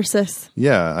 Catharsis.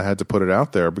 Yeah, I had to put it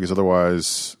out there because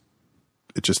otherwise,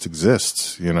 it just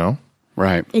exists. You know,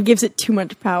 right. It gives it too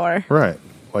much power. right?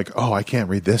 like, oh, I can't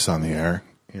read this on the air.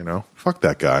 You know, fuck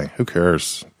that guy. Who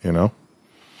cares? You know,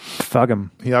 Fuck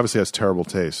him. he obviously has terrible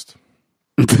taste.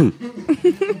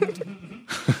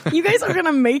 You guys are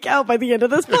gonna make out by the end of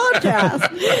this podcast.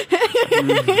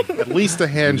 At least a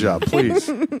hand job, please.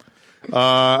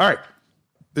 All right.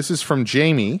 This is from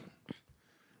Jamie,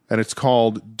 and it's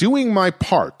called Doing My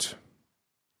Part.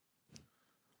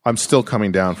 I'm still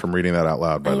coming down from reading that out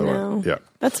loud, by the way. Yeah.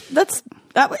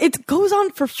 It goes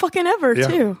on for fucking ever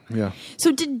too. Yeah.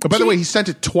 So did By the way, he sent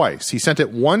it twice. He sent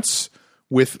it once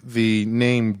with the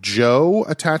name Joe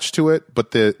attached to it,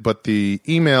 but the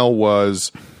email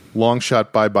was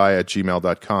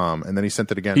longshotbyeBye@gmail.com, and then he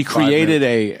sent it again. He created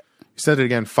He sent it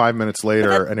again 5 minutes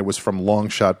later, and it was from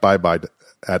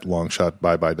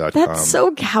longshotbyeBye@longshotbyeBye.com. That's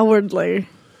so cowardly.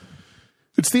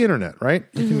 It's the internet, right?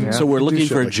 So we're looking shit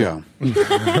for like Joe.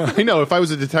 I know. If I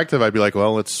was a detective, I'd be like,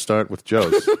 well, let's start with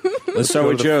Joe's. Let's start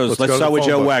with Joe's. Let's go to start the with phone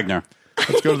Joe book. Wagner.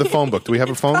 Let's go to the phone book. Do we have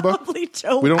a phone book? Probably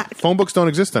Joe. We don't. Wagner. Phone books don't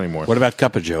exist anymore. What about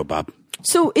Cup of Joe, Bob?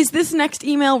 So is this next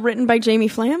email written by Jamie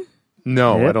Flam?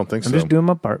 No, Yep. I don't think I'm so. just doing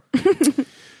my part.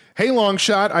 Hey,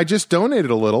 Longshot, I just donated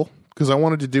a little because I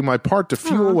wanted to do my part to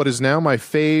fuel what is now my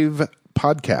fave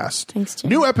podcast. Thanks, Jim.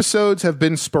 New episodes have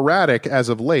been sporadic as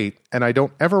of late, and I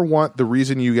don't ever want the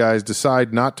reason you guys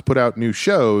decide not to put out new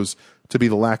shows to be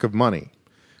the lack of money.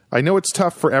 I know it's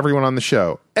tough for everyone on the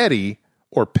show. Eddie,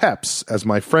 or Peps, as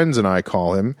my friends and I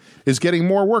call him, is getting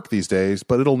more work these days,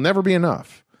 but it'll never be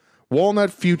enough.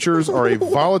 Walnut futures are a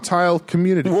volatile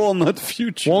community. Walnut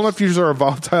Future. Walnut futures are a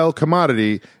volatile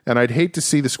commodity, and I'd hate to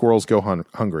see the squirrels go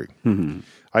hungry.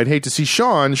 I'd hate to see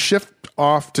Sean shift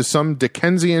off to some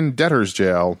Dickensian debtor's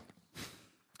jail.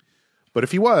 But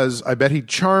if he was, I bet he'd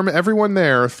charm everyone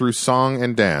there through song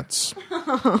and dance.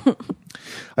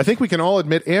 I think we can all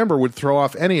admit Amber would throw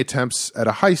off any attempts at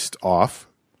a heist off.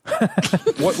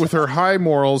 What with her high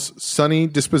morals, sunny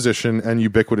disposition, and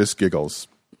ubiquitous giggles.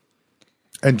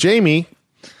 And Jamie,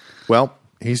 well,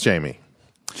 he's Jamie.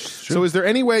 So is there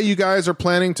any way you guys are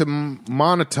planning to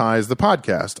monetize the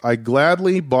podcast? I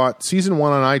gladly bought season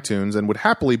 1 on iTunes and would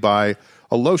happily buy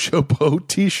a Loshopo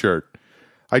t-shirt.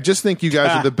 I just think you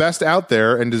guys are the best out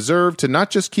there and deserve to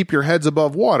not just keep your heads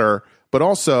above water, but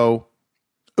also,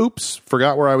 oops,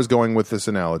 forgot where I was going with this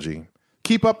analogy.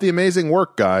 Keep up the amazing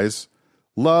work, guys.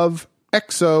 Love,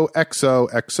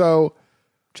 XOXOXO.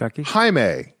 Chucky?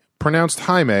 Jaime. Pronounced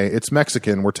Jaime. It's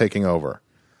Mexican. We're taking over.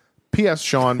 P.S.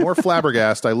 Sean, more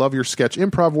flabbergast. I love your sketch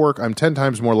improv work. I'm 10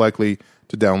 times more likely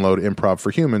to download Improv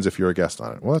for Humans if you're a guest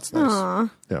on it. Well, that's nice. Aww.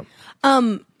 Yeah.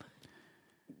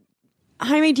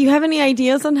 Jaime, do you have any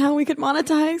ideas on how we could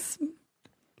monetize?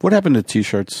 What happened to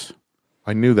T-shirts?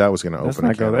 I knew that was going to Let's open a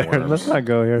not go can of there. worms. Let's not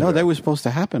go here. No, that was supposed to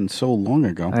happen so long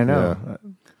ago. I know.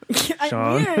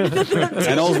 Sean?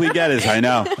 And all we get is I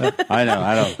know. I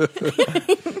don't.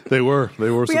 They were We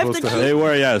have supposed to to have. They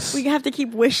were, yes. We have to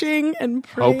keep wishing and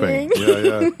praying. Hoping.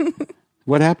 Yeah.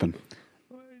 What happened?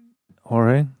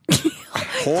 Jorge?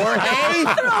 Jorge?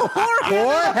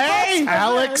 Jorge?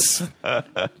 Alex?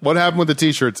 What happened with the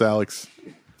t-shirts, Alex?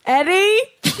 Eddie?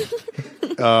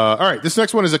 All right. This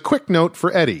next one is a quick note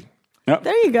for Eddie.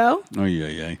 There you go. Oh,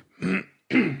 yeah.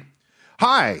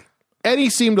 Hi.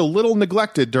 Eddie seemed a little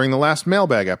neglected during the last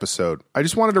Mailbag episode. I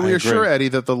just wanted to reassure agree. Eddie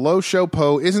that the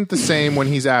Loshopo isn't the same when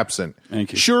he's absent.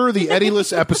 Thank you. Sure, the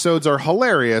Eddie-less episodes are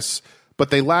hilarious,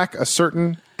 but they lack a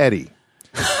certain Eddie.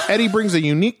 Eddie brings a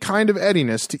unique kind of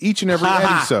Eddiness to each and every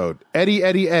episode. Eddie.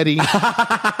 Eddie. Eddie.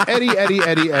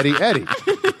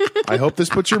 I hope this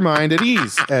puts your mind at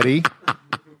ease, Eddie.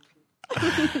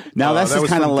 Now, that's that the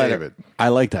was kind of from letter. David. I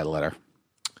like that letter.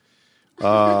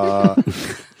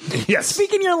 Yes.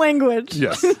 Speaking your language.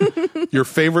 Yes. Your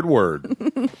favorite word.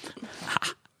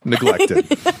 Neglected.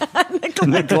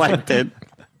 Neglected.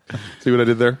 See what I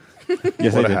did there?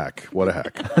 Yes, What I a did. hack. What a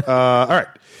hack. All right.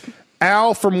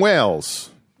 Al from Wales,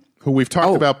 who we've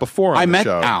talked about before on I the met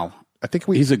show. Al. I think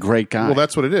we. He's a great guy. Well,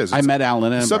 that's what it is. I met Al in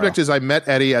The Edinburgh. subject is I met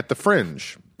Eddie at the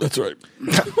Fringe. That's right.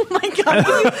 Oh my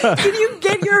God. Can you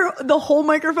get the whole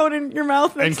microphone in your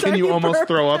mouth? And next can time you almost burp?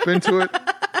 throw up into it?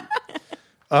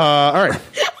 All right.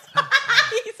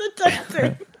 He's a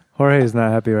tempter. Jorge is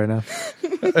not happy right now.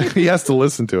 He has to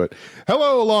listen to it.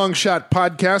 Hello, long shot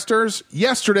podcasters.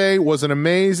 Yesterday was an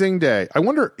amazing day. I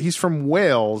wonder, he's from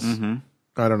Wales.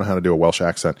 I don't know how to do a Welsh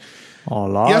accent.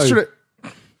 Oh, Yesterday. Do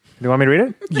you want me to read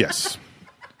it? Yes.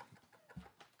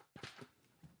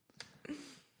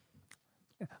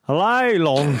 Hello,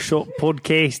 Long Shot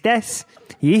Podcasters.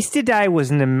 Yesterday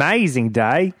was an amazing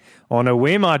day. On a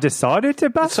whim, I decided to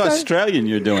bust It's Australian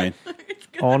you're doing.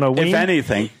 on a whim. If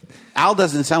anything. Al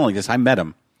doesn't sound like this. I met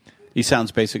him. He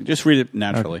sounds basic. Just read it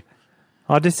naturally.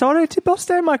 I decided to bust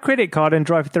out my credit card and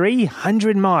drive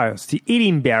 300 miles to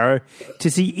Edinburgh to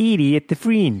see Edie at the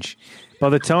Fringe. By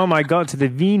the time I got to the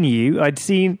venue, I'd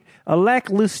seen a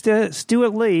lackluster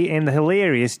Stuart Lee and the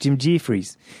hilarious Jim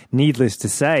Jeffries. Needless to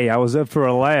say, I was up for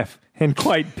a laugh and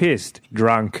quite pissed,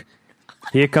 drunk.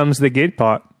 Here comes the good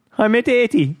part. I met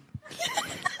Eddie.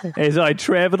 As I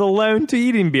travelled alone to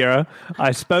Edinburgh,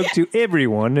 I spoke to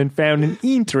everyone and found an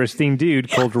interesting dude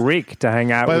called Rick to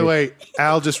hang out with. By the way,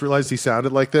 Al just realized he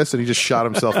sounded like this, and he just shot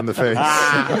himself in the face.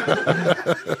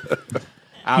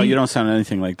 Al, you don't sound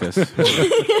anything like this.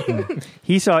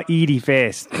 He saw Edie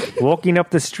first, walking up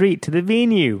the street to the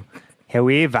venue.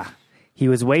 However, he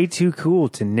was way too cool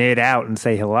to nerd out and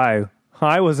say hello.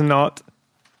 I was not.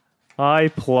 I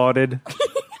plodded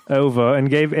over and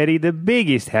gave Eddie the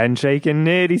biggest handshake and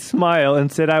nerdy smile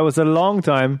and said I was a long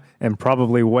time and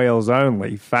probably Wales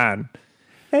only fan.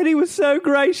 Eddie was so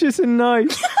gracious and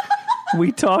nice.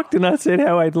 We talked and I said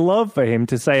how I'd love for him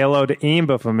to say hello to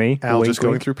Amber for me. Al wink, just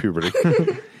going wink. through puberty.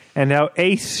 And how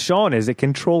ace Sean is at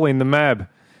controlling the mob.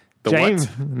 The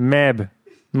what?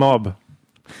 Mob.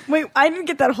 Wait, I didn't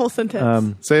get that whole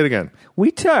sentence. Say it again.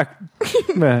 We talked,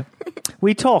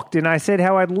 and I said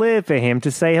how I'd live for him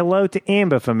to say hello to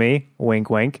Amber for me, wink,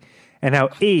 wink, and how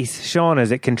ace Sean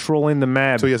is at controlling the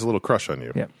map. So he has a little crush on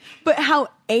you. Yeah. But how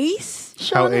ace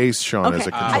Sean? How ace Sean is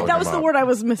at controlling that was the the mob. word I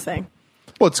was missing.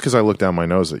 Well, it's because I looked down my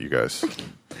nose at you guys.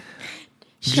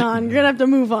 Sean, you're going to have to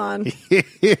move on.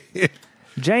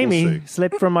 Jamie We'll see.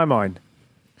 slipped from my mind. ...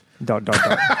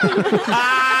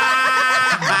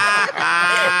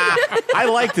 I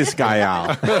like this guy, Al.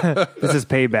 This is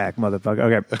payback,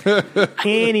 motherfucker.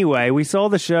 Okay. Anyway, we saw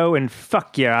the show and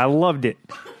fuck yeah, I loved it.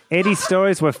 Eddie's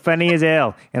stories were funny as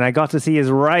hell, and I got to see his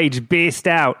rage burst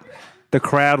out. The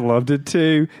crowd loved it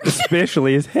too,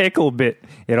 especially his heckle bit.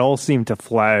 It all seemed to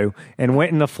flow and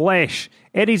went in the flesh.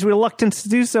 Eddie's reluctance to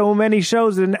do so many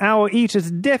shows in an hour each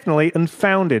is definitely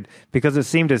unfounded because it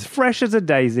seemed as fresh as a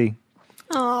daisy.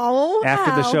 Oh,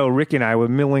 After the show, Rick and I were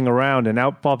milling around, and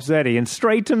out pops Eddie, and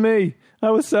straight to me. I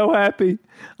was so happy.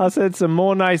 I said some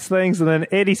more nice things, and then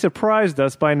Eddie surprised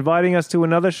us by inviting us to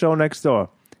another show next door.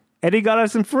 Eddie got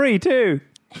us in free, too.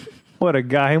 What a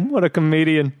guy. What a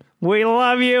comedian. We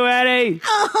love you, Eddie.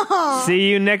 Oh. See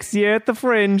you next year at the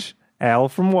Fringe. Al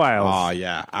from Wales. Oh,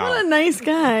 yeah. Al. What a nice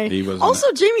guy. He was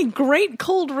Also, Jamie, great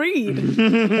cold read.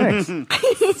 Thanks.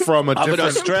 From a different part of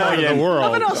Australian. the world.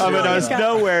 Of an Australian guy.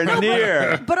 nowhere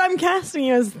near. But I'm casting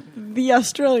you as the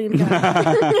Australian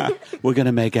guy. We're going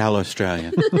to make Al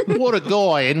Australian. What a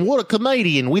guy and what a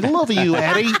comedian. We love you,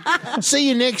 Eddie. See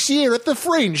you next year at the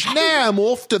Fringe. Now I'm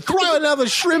off to throw another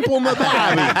shrimp on the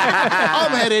barbie.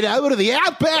 I'm headed over to the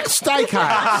Outback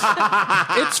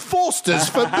Steakhouse. It's Foster's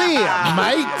for beer,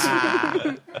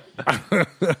 mate.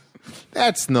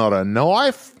 That's not a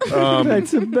knife.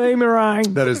 That's a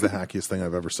boomerang. That is the hackiest thing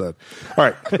I've ever said. All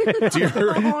right.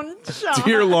 Oh, Sean.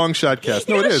 Dear long shot cast.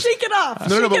 No, You it gotta is. shake it off. No, Shake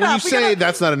but it when you off. We say gotta-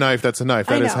 that's not a knife, that's a knife.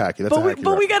 I That is know. hacky. That's a hacky.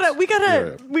 But we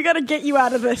reference. gotta get you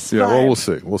out of this. Yeah, vibe. well, we'll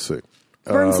see. We'll see.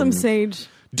 Burn some sage.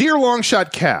 Dear Long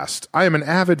Shot Cast, I am an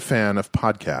avid fan of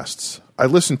podcasts. I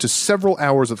listen to several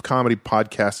hours of comedy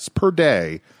podcasts per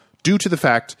day due to the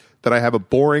fact that I have a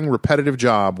boring, repetitive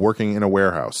job working in a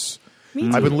warehouse.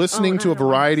 I've been listening to a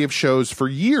variety of shows for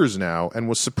years now and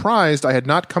was surprised I had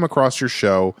not come across your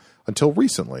show until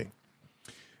recently.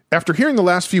 After hearing the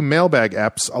last few Mailbag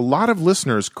apps, a lot of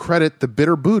listeners credit the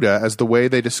Bitter Buddha as the way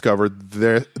they discovered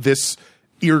this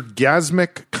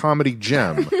orgasmic comedy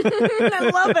gem.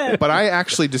 I love it. But I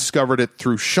actually discovered it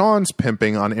through Sean's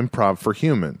pimping on Improv for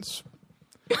Humans.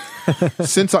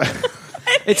 Since I...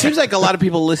 It seems like a lot of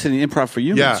people listen to Improv for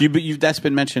Humans. Yeah. That's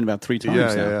been mentioned about 3 times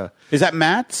Yeah, now. yeah. Is that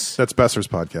Matt's? That's Besser's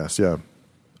podcast, yeah.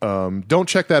 Don't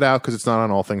check that out because it's not on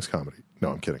All Things Comedy. No,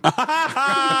 I'm kidding.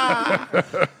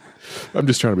 I'm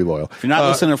just trying to be loyal. If you're not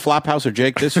listening to Flophouse or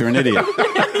Jake This, you're an idiot.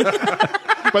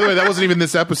 By the way, that wasn't even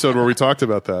this episode where we talked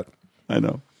about that. I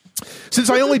know. Since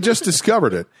I only just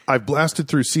discovered it, I've blasted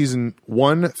through season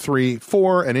 1, 3,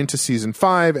 4, and into season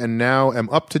 5, and now am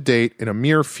up to date in a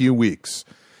mere few weeks.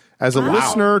 As a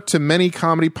listener to many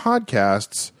comedy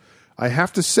podcasts, I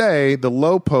have to say the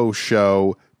Loshopo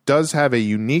show does have a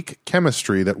unique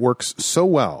chemistry that works so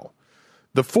well.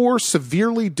 The 4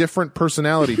 severely different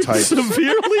personality types.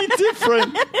 Severely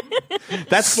different.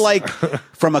 That's like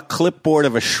from a clipboard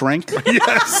of a shrink.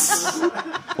 Yes.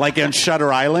 Like on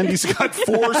Shutter Island. He's got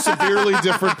 4 severely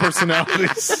different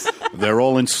personalities. They're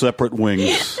all in separate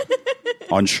wings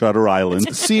on Shutter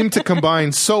Island. Seem to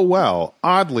combine so well,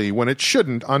 oddly, when it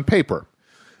shouldn't on paper.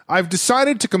 I've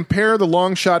decided to compare the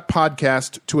Long Shot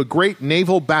podcast to a great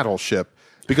naval battleship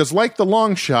Because like the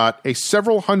Longshot, a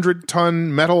several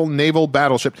 100-ton metal naval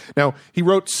battleship. Now, he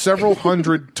wrote several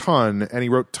 100-ton, and he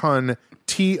wrote ton,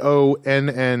 Tonne. Oh,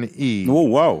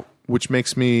 whoa. Which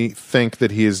makes me think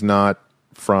that he is not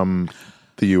from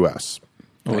the U.S.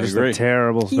 I Just agree. a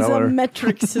terrible He's a speller.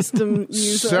 metric system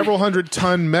user. Several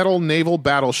 100-ton metal naval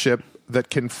battleship that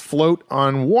can float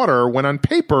on water when on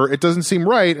paper it doesn't seem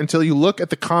right until you look at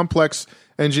the complex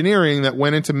engineering that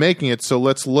went into making it. So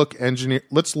let's look at the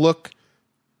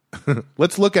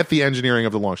engineering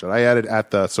of the Longshot. I added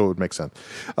at the so it would make sense.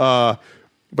 By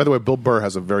the way, Bill Burr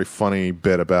has a very funny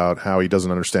bit about how he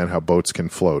doesn't understand how boats can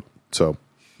float. So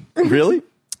Really?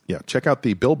 yeah, check out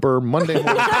the Bill Burr Monday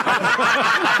morning. We're getting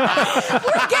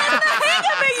the hang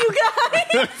of it,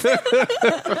 you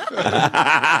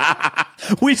guys.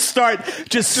 We start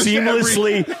just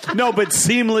seamlessly,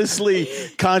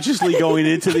 seamlessly, consciously going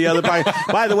into the other part.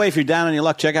 By the way, if you're down on your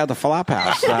luck, check out the Flop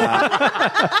House.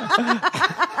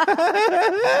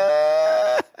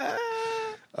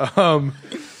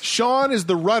 Sean is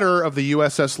the rudder of the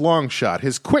USS Longshot.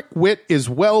 His quick wit is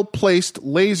well-placed,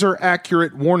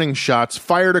 laser-accurate warning shots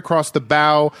fired across the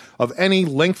bow of any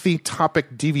lengthy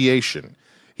topic deviation.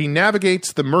 He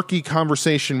navigates the murky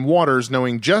conversation waters,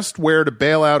 knowing just where to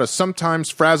bail out a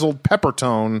sometimes frazzled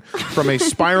Peppertone from a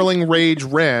spiraling rage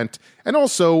rant, and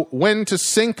also when to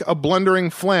sink a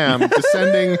blundering Flam,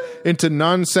 descending into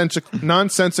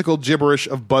nonsensical gibberish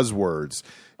of buzzwords.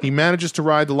 He manages to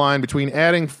ride the line between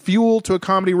adding fuel to a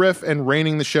comedy riff and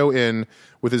reining the show in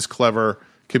with his clever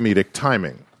comedic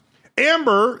timing.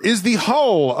 Amber is the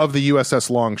hull of the USS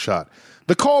Longshot,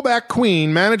 the callback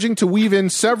queen, managing to weave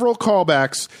in several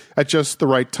callbacks at just the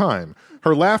right time.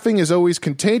 Her laughing is always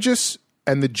contagious,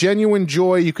 and the genuine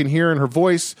joy you can hear in her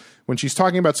voice when she's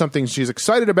talking about something she's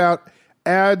excited about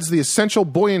adds the essential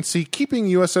buoyancy keeping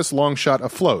USS Longshot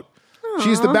afloat.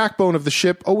 She's the backbone of the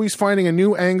ship, always finding a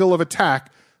new angle of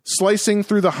attack, slicing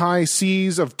through the high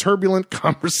seas of turbulent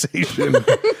conversation,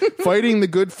 fighting the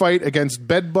good fight against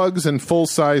bedbugs and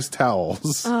full-size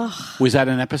towels. Was that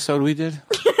an episode we did?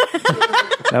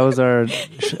 That was our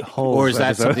whole Or is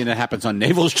that episode. something that happens on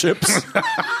naval ships?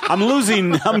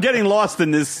 I'm getting lost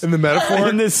in this. In the metaphor?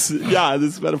 In this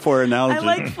metaphor analogy. I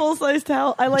like full-size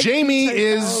towel. I like Jamie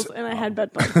king-size is- towels, and I had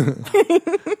bed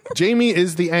bugs. Jamie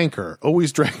is the anchor,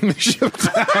 always dragging the ship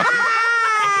down.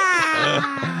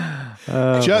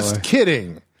 Just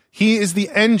kidding. He is the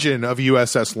engine of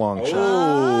USS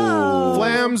Longshot.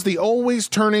 Flam's the always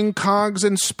turning cogs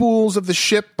and spools of the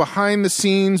ship behind the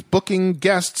scenes, booking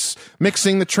guests,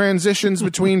 mixing the transitions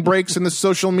between breaks and the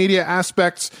social media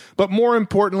aspects, but more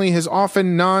importantly, his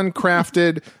often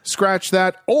non-crafted, scratch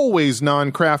that, always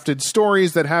non-crafted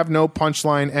stories that have no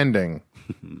punchline ending.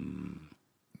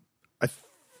 I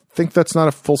think that's not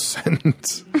a full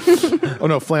sentence. Oh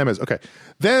no, Flam is. Okay.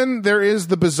 Then there is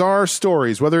the bizarre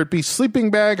stories, whether it be sleeping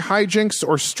bag hijinks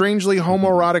or strangely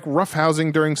homoerotic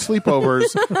roughhousing during sleepovers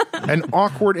and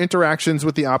awkward interactions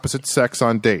with the opposite sex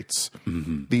on dates.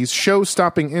 These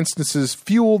show-stopping instances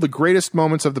fuel the greatest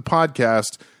moments of the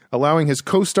podcast, allowing his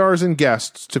co-stars and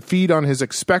guests to feed on his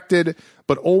expected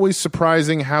but always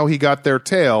surprising how he got their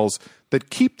tales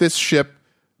that keep this ship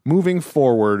moving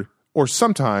forward or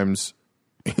sometimes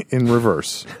in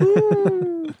reverse.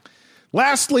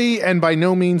 Lastly, and by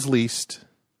no means least,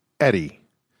 Eddie.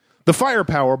 The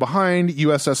firepower behind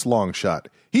USS Longshot.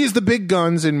 He is the big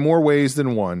guns in more ways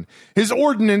than one. His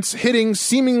ordnance hitting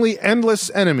seemingly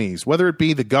endless enemies, whether it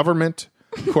be the government,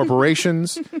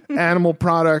 corporations, animal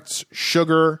products,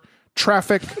 sugar,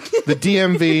 traffic, the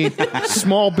DMV,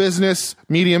 small business,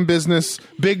 medium business,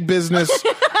 big business,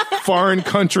 foreign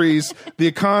countries, the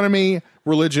economy,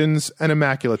 religions, and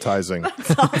immaculatizing.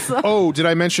 Awesome. Oh, did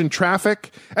I mention traffic?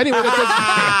 Anyway,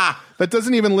 that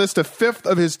doesn't even list a fifth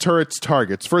of his turret's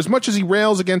targets. For as much as he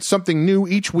rails against something new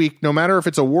each week, no matter if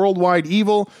it's a worldwide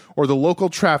evil or the local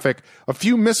traffic, a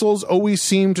few missiles always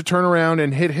seem to turn around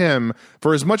and hit him.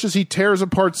 For as much as he tears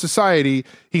apart society,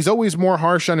 he's always more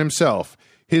harsh on himself.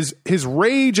 His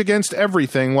rage against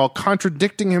everything while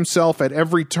contradicting himself at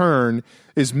every turn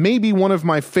is maybe one of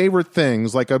my favorite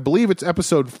things. Like, I believe it's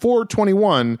episode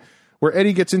 421, where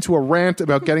Eddie gets into a rant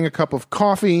about getting a cup of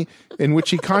coffee, in which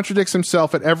he contradicts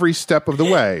himself at every step of the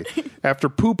way. After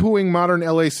poo-pooing modern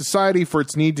LA society for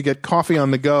its need to get coffee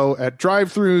on the go at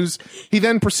drive-thrus, he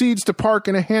then proceeds to park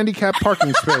in a handicapped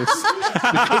parking space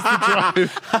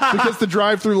because the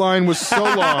drive-thru line was so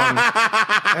long,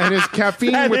 and his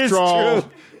caffeine withdrawal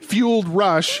fueled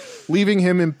rush, leaving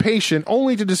him impatient,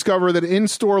 only to discover that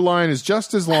in-store line is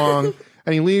just as long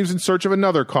and he leaves in search of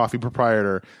another coffee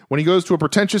proprietor. When he goes to a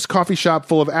pretentious coffee shop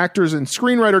full of actors and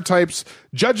screenwriter types,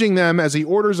 judging them as he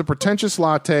orders a pretentious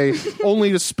latte,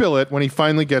 only to spill it when he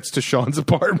finally gets to Sean's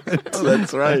apartment. Oh,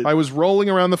 that's right. I was rolling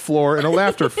around the floor in a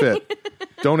laughter fit.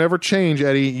 Don't ever change,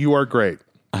 Eddie. You are great.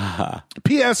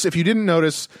 P.S. If you didn't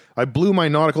notice, I blew my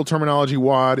nautical terminology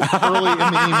wad early in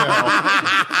the email.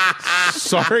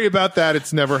 Sorry about that.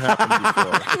 It's never happened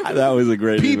before. That was a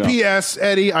great email. P.P.S.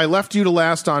 Eddie, I left you to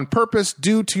last on purpose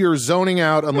due to your zoning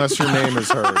out unless your name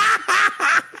is heard.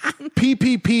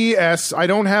 P.P.P.S. I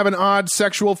don't have an odd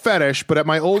sexual fetish, but at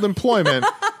my old employment,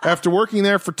 after working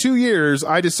there for 2 years,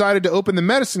 I decided to open the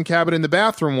medicine cabinet in the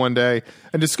bathroom one day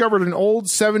and discovered an old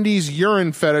 70s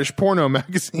urine fetish porno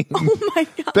magazine. Oh my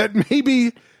God. That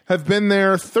maybe have been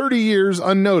there 30 years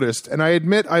unnoticed, and I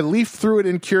admit I leafed through it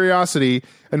in curiosity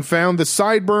and found the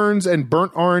sideburns and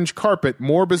burnt orange carpet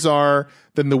more bizarre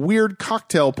than the weird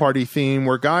cocktail party theme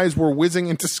where guys were whizzing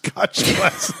into scotch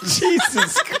glasses.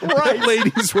 Jesus Christ.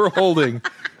 Ladies were holding.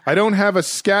 I don't have a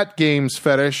scat games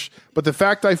fetish, but the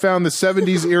fact I found the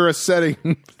 70s era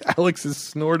setting, Alex is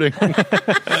snorting.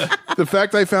 The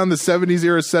fact I found the 70s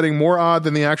era setting more odd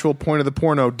than the actual point of the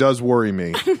porno does worry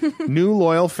me. New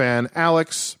loyal fan,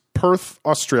 Alex, Perth,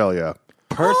 Australia.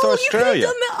 Perth, Australia.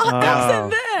 You could have done the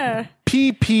accent there.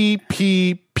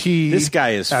 PPPP. This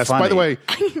guy is funny. By the way,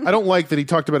 I don't like that he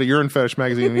talked about a urine fetish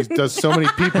magazine and he does so many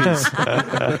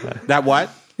peepees. That what?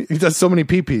 He does so many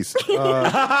peepees.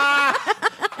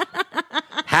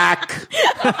 Hack.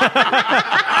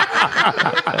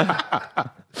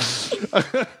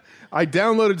 I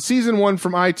downloaded season 1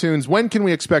 from iTunes. When can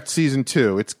we expect season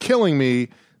 2? It's killing me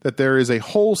that there is a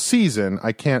whole season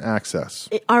I can't access.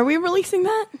 Are we releasing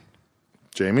that?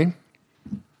 Jamie?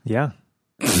 Yeah.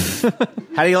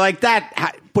 How do you like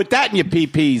that? Put that in your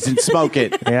PPs and smoke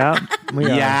it. Yeah. We are.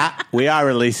 Yeah, we are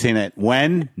releasing it.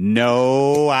 When?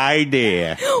 No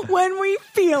idea. When we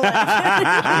feel it.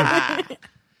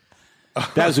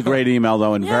 That was a great email,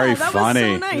 though, and very that funny.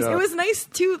 was so nice. Yeah. It was nice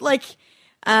too. Like,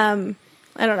 I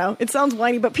don't know. It sounds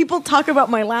whiny, but people talk about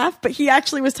my laugh. But he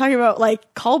actually was talking about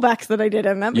like callbacks that I did,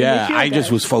 and that made Yeah, me feel I good.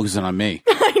 just was focusing on me.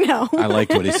 I know. I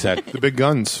liked what he said. The big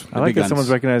guns. I like big that guns. someone's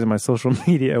recognizing my social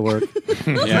media work.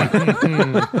 Yeah.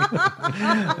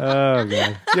 Oh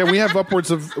god. Yeah, we have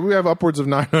upwards of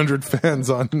 900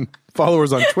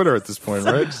 followers on Twitter at this point,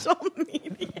 right? Social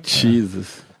media.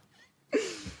 Jesus.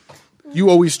 You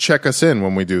always check us in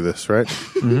when we do this, right?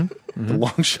 Mm-hmm. The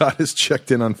long shot is checked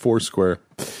in on Foursquare.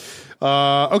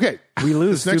 Okay, We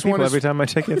lose This two people is- every time I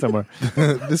check in somewhere.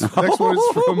 This next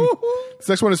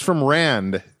one is from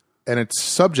Rand, and its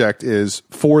subject is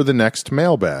for the next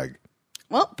mailbag.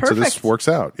 Well, So perfect. this works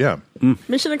out. Yeah.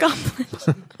 Mission accomplished.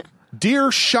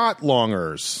 Dear shot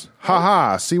longers,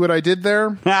 haha, see what I did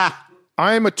there?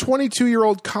 I am a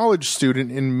 22-year-old college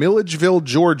student in Milledgeville,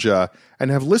 Georgia, and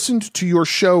have listened to your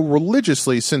show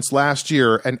religiously since last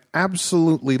year and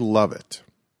absolutely love it.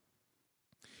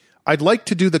 I'd like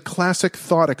to do the classic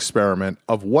thought experiment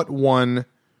of what one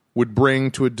would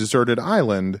bring to a deserted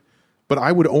island, but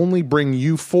I would only bring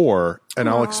you four, and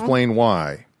I'll explain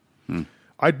why.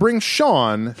 I'd bring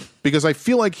Sean because I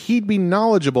feel like he'd be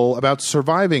knowledgeable about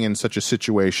surviving in such a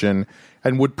situation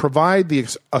and would provide the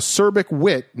acerbic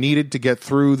wit needed to get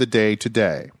through the day to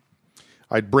day.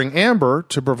 I'd bring Amber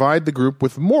to provide the group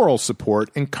with moral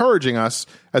support, encouraging us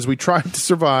as we tried to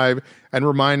survive and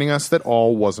reminding us that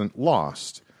all wasn't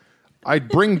lost. I'd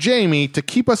bring Jamie to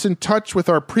keep us in touch with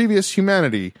our previous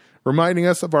humanity, reminding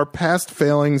us of our past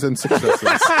failings and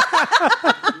successes.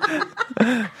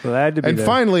 Glad to be And there.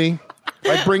 finally,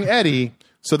 I'd bring Eddie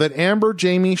so that Amber,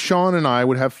 Jamie, Sean, and I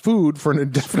would have food for an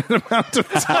indefinite amount of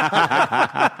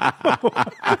time.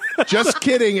 Just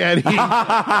kidding, Eddie.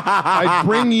 I'd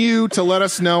bring you to let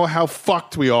us know how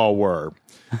fucked we all were.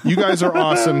 You guys are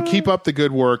awesome. Keep up the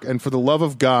good work. And for the love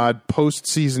of God, post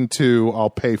season 2, I'll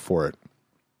pay for it.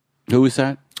 Who is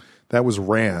that? That was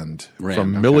Rand, Rand,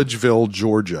 from okay. Milledgeville,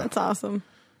 Georgia. That's awesome.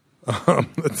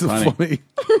 That's Funny.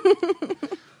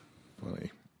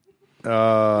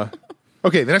 funny.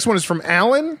 Okay, the next one is from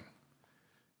Alan,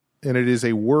 and it is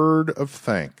a word of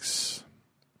thanks.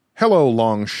 Hello,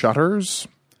 long shutters.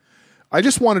 I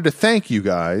just wanted to thank you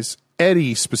guys,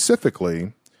 Eddie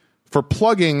specifically, for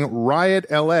plugging Riot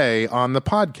LA on the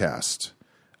podcast.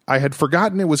 I had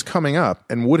forgotten it was coming up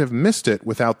and would have missed it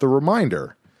without the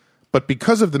reminder. But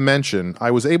because of the mention,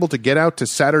 I was able to get out to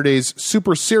Saturday's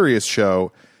Super Serious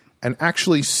show and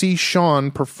actually see Sean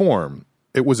perform.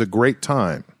 It was a great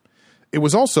time. It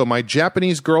was also my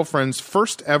Japanese girlfriend's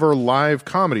first ever live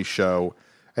comedy show,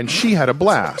 and she had a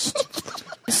blast.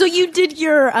 So you did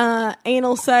your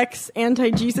anal sex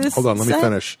anti-Jesus Hold on, let me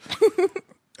finish.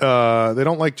 They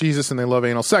don't like Jesus and they love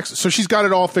anal sex. So she's got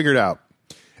it all figured out.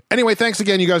 Anyway, thanks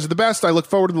again. You guys are the best. I look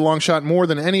forward to the long shot more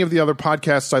than any of the other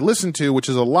podcasts I listen to, which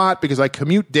is a lot because I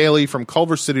commute daily from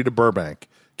Culver City to Burbank.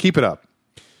 Keep it up.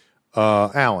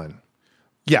 Alan.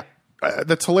 Yeah,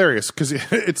 that's hilarious because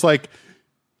it's like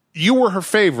you were her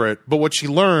favorite, but what she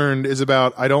learned is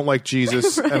about I don't like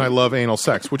Jesus and I love anal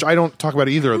sex, which I don't talk about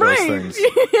either of those things.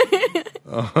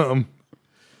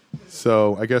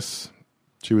 So I guess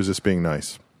she was just being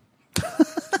nice.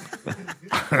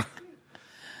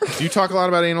 Do you talk a lot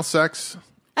about anal sex?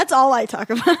 That's all I talk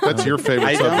about. That's your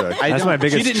favorite subject. That's my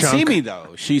biggest She didn't chunk. see me,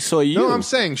 though. She saw you. No, I'm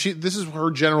saying this is her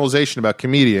generalization about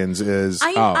comedians is No,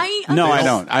 I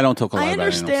don't. I don't talk a lot I about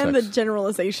understand anal the sex.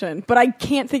 generalization, but I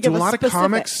can't think do of a lot specific. of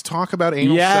comics talk about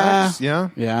anal Yeah. sex? Yeah.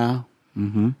 Yeah.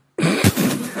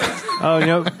 Oh, you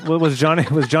know, what was Johnny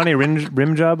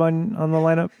Rimjob on the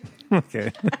lineup?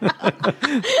 Okay.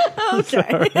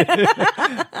 Okay.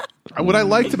 What I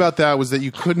liked about that was that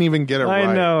you couldn't even get it right.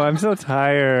 I know. I'm so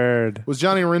tired. Was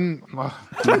Johnny Rin?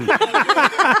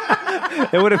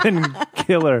 It would have been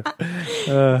killer.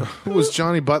 Who was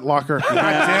Johnny Buttlocker? God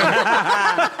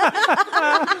damn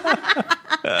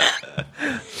it.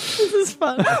 This is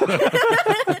fun.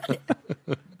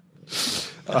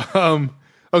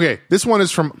 Okay, this one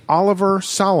is from Oliver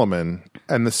Solomon,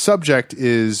 and the subject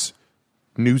is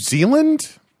New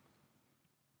Zealand?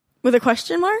 With a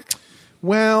question mark?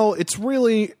 Well, it's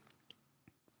really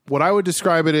what I would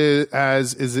describe it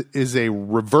as is a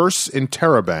reverse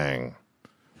interrobang.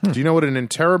 Do you know what an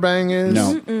interrobang is?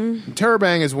 No.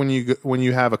 Interrobang is when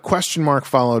you have a question mark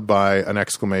followed by an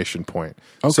exclamation point.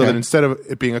 So Okay. that instead of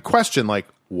it being a question like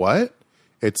what,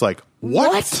 it's like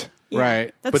what?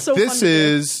 Right. That's But so this fun to do.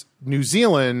 is New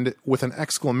Zealand with an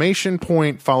exclamation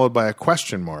point followed by a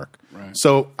question mark. Right.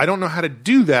 So I don't know how to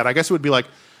do that. I guess it would be like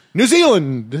New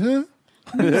Zealand.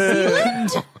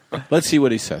 Let's see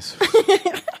what he says.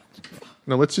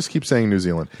 No, let's just keep saying New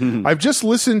Zealand. I've just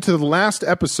listened to the last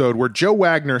episode where Joe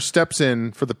Wagner steps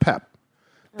in for the pep.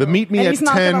 The meet me And at he's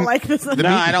not 10. gonna like this. The No,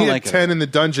 meet I don't me like at it. 10 in the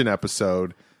dungeon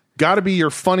episode. Got to be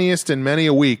your funniest in many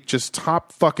a week. Just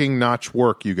top fucking notch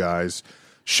work, you guys.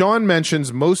 Sean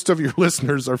mentions most of your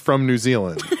listeners are from New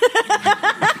Zealand.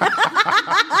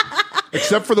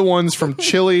 Except for the ones from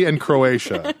Chile and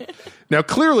Croatia. Now,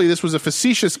 clearly, this was a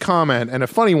facetious comment and a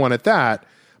funny one at that.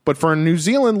 But for a New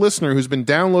Zealand listener who's been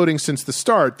downloading since the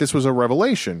start, this was a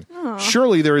revelation.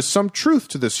 Surely there is some truth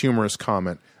to this humorous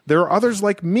comment. There are others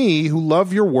like me who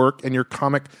love your work and your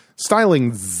comic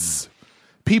stylings.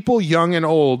 People young and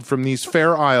old from these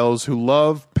fair isles who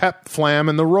love Pep, Flam,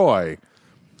 and the Roy.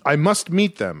 I must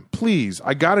meet them. Please,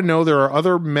 I gotta know there are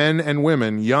other men and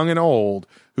women, young and old,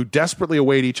 who desperately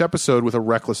await each episode with a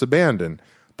reckless abandon.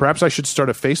 Perhaps I should start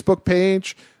a Facebook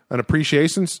page, an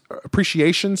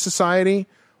appreciation society.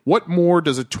 What more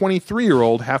does a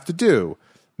 23-year-old have to do?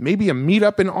 Maybe a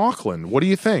meetup in Auckland. What do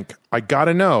you think? I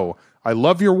gotta know. I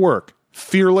love your work.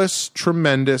 Fearless,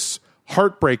 tremendous,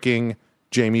 heartbreaking,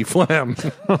 Jamie Flam.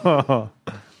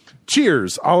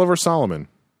 Cheers, Oliver Solomon.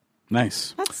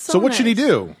 Nice. That's So what should he nice.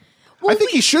 do? Well, I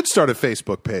think he should start a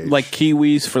Facebook page. Like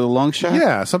Kiwis for the long shot?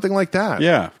 Yeah, something like that.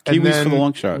 Yeah, And Kiwis then for the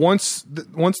long shot. Once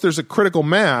there's a critical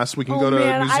mass, we can go to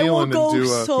man, New Zealand I will go and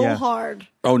do a. so Yeah. hard.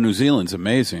 Oh, New Zealand's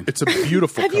amazing. It's a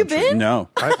beautiful. Have you country. been? No.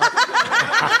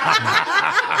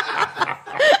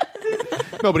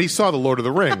 No, but he saw the Lord of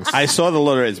the Rings. I saw the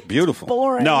letter. It's beautiful.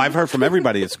 Boring. No, I've heard from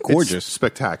everybody. It's gorgeous. It's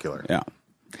spectacular. Yeah.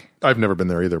 I've never been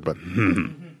there either, but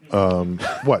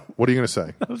what? What are you going to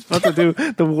say? I was about to do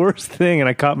the worst thing, and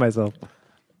I caught myself.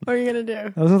 What are you gonna do?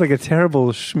 That was like a terrible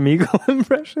Schmeagol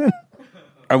impression.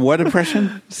 A what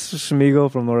impression?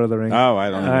 Schmeagol from Lord of the Rings. Oh,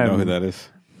 I don't even know who that is.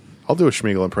 I'll do a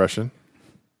Schmeagol impression.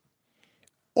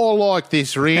 I like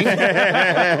this ring. Put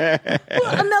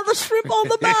another shrimp on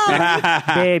the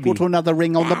barbie. Baby. Put another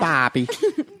ring on the Barbie.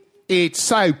 It's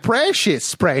so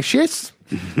precious, precious.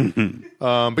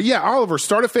 But yeah, Oliver,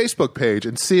 start a Facebook page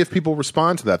and see if people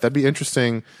respond to that. That'd be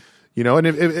interesting. You know, and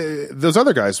if those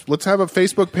other guys, let's have a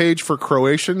Facebook page for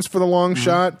Croatians for the long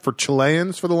shot, for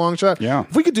Chileans for the long shot. Yeah.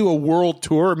 If we could do a world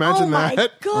tour, imagine Oh my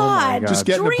that. god! Just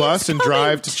get in a Dreams bus and coming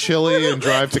drive to Chile and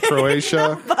drive to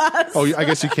Croatia. bus. Oh, I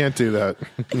guess you can't do that.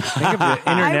 Think of the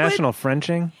international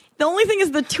Frenching. The only thing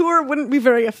is the tour wouldn't be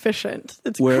very efficient.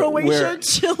 It's Croatia,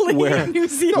 Chile, New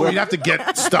Zealand. No, we'd have to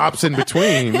get stops in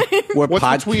between. What's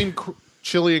between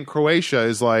Chile and Croatia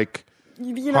is like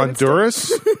United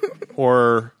Honduras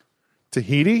or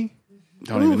Tahiti.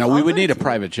 Don't even know. We would need a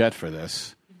private jet for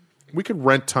this. We could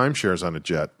rent timeshares on a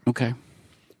jet Okay.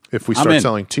 if we I'm start in.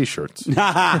 selling T-shirts.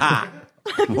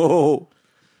 Whoa.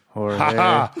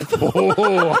 Jorge.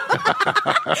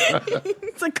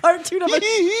 It's a cartoon of a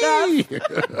chef.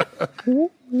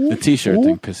 The T-shirt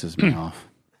thing pisses me off.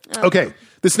 Okay,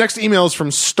 this next email is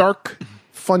from Stark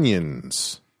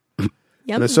Funyuns. Yep.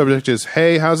 And the subject is,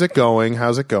 hey, how's it going?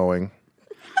 How's it going?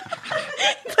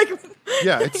 Like,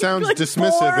 Yeah, it sounds like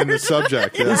dismissive in the bored.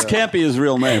 subject. Yeah. This can't be his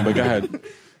real name, but go ahead.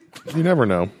 You never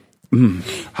know.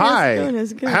 Hi,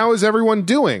 it's good. how is everyone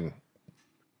doing?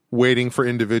 Waiting for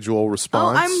individual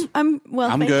response. I'm well.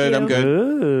 I'm thank good. you. I'm good.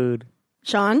 Good.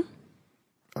 Sean.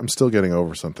 I'm still getting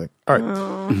over something. All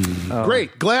right.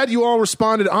 Great. Glad you all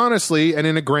responded honestly and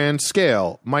in a grand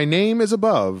scale. My name is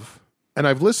Above, and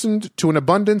I've listened to an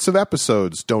abundance of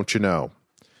episodes, don't you know?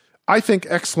 I think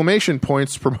exclamation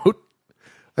points promote...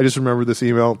 I just remembered this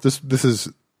email. This is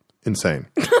insane.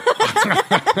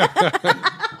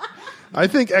 I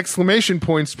think exclamation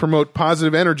points promote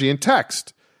positive energy in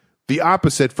text. The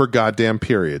opposite for goddamn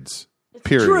periods.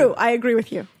 Period. True. I agree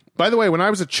with you. By the way, when I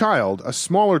was a child, a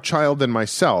smaller child than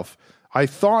myself, I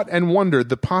thought and wondered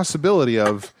the possibility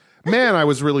of, man, I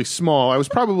was really small. I was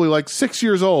probably like 6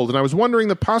 years old, and I was wondering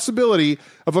the possibility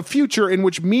of a future in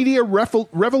which media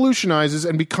revolutionizes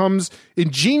and becomes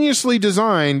ingeniously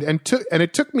designed, and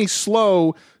it took me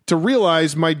slow to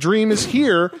realize my dream is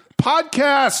here.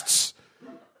 Podcasts!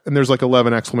 And there's like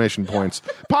 11 exclamation points.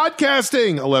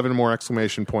 Podcasting! 11 more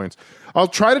exclamation points. I'll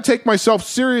try to take myself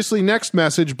seriously next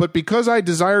message, but because I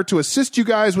desire to assist you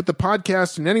guys with the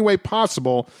podcast in any way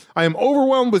possible, I am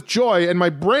overwhelmed with joy, and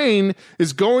my brain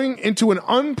is going into an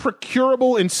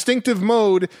unprocurable instinctive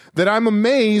mode that I'm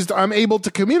amazed I'm able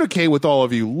to communicate with all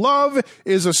of you. Love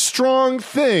is a strong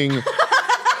thing.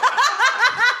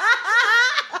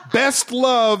 Best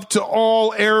love to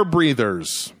all air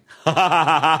breathers.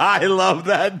 I love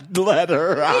that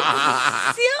letter.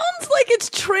 Sounds like it's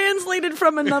translated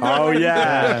from another. Oh one.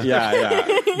 yeah, yeah.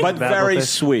 But very was-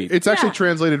 sweet. It's actually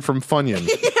translated from Funyun.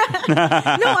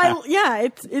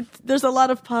 It's there's a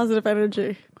lot of positive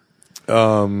energy.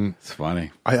 It's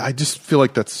funny. I just feel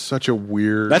like that's such a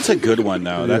weird... That's a good one,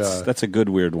 though. Yeah. That's a good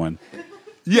weird one.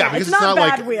 Yeah, because it's not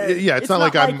bad like weird. Yeah, it's not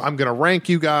like I'm going to rank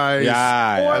you guys. Yeah,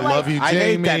 I yeah. love you, I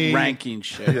hate Jamie. that ranking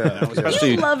shit. You know, You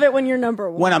especially love it when you're number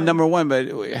one. when I'm number one, but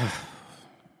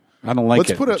I don't like Let's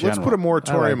it. put a in general.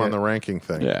 moratorium I like on it. the ranking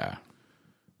thing. Yeah.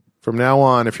 From now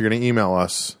on, if you're going to email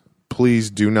us, please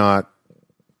do not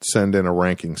send in a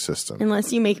ranking system.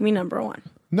 Unless you make me number one.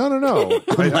 No.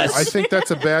 I think that's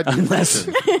a bad Unless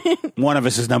one of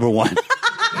us is number one.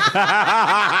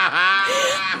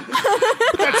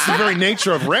 That's the very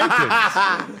nature of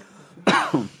rankings.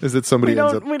 Is that somebody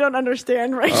ends up... We don't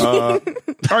understand, right? All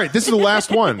right, this is the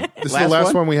last one. This is the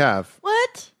last one we have.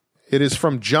 What? It is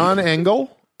from John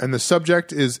Engel, and the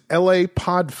subject is LA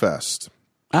Podfest.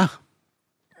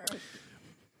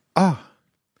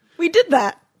 We did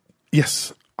that.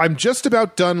 Yes. I'm just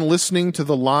about done listening to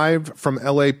the live from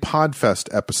LA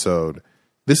Podfest episode.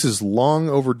 This is long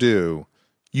overdue.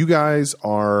 You guys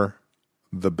are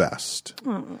the best.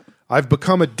 I've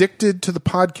become addicted to the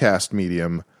podcast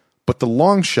medium, but the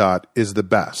long shot is the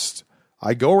best.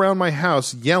 I go around my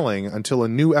house yelling until a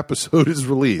new episode is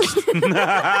released.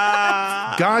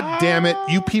 God damn it,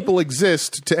 you people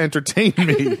exist to entertain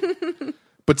me.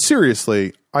 But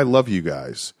seriously, I love you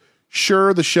guys.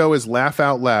 Sure, the show is laugh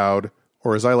out loud,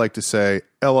 or as I like to say,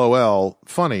 LOL,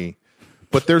 funny,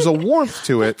 but there's a warmth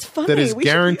to it funny. that is We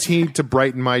should guaranteed to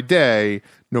brighten my day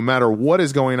no matter what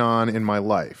is going on in my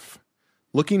life.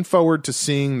 Looking forward to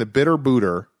seeing the Bitter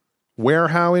Booter, Where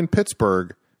How in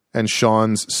Pittsburgh, and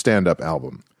Sean's stand-up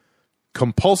album.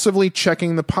 Compulsively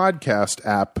checking the podcast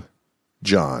app,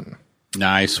 John.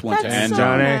 Nice one to That's end so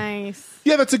on. nice.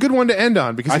 Yeah, that's a good one to end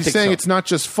on because I he's think saying so. it's not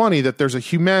just funny, that there's a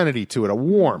humanity to it,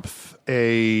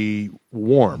 a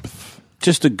warmth.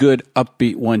 Just a good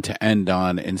upbeat one to end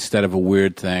on instead of a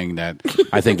weird thing that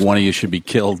I think one of you should be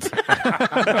killed.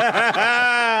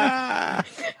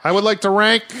 I would like to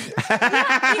rank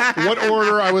what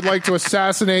order I would like to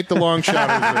assassinate the long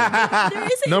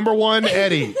shotters in. Number one,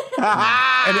 Eddie.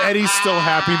 And Eddie's still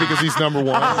happy because he's number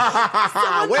one.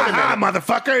 Wait a minute,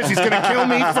 motherfuckers. He's going to kill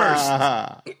me first.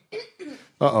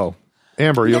 Uh-oh.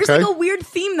 Amber, you There's okay? like a weird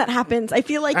theme that happens. I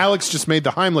feel like Alex just made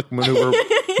the Heimlich maneuver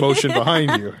motion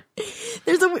behind you.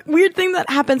 there's a weird thing that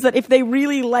happens that if they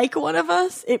really like one of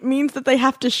us, it means that they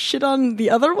have to shit on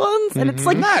the other ones, and it's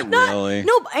like Not really.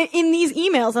 No, in these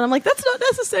emails, and I'm like, that's not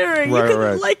necessary. Right, you can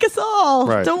right. like us all.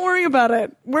 Right. Don't worry about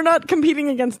it. We're not competing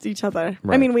against each other.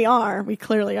 Right. I mean, we are. We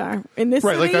clearly are. In this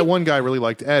Right, like city, that one guy really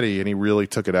liked Eddie, and he really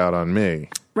took it out on me.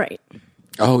 right.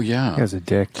 Oh, yeah. He was a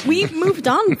dick. We moved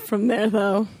on from there,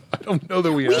 though. I don't know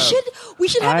that we We have. should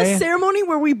have a ceremony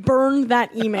where we burn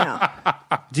that email.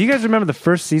 Do you guys remember the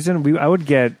first season? I would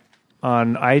get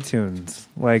on iTunes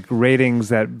like ratings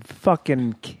that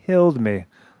fucking killed me.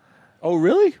 Oh,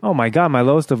 really? Oh my god, my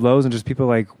lowest of lows, and just people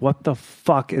like, what the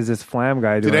fuck is this Flam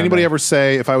guy doing? Did anybody ever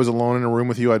say if I was alone in a room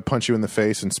with you, I'd punch you in the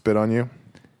face and spit on you?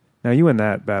 No, you win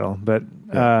that battle, but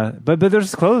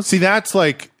there's close. See, that's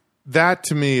like that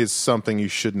to me is something you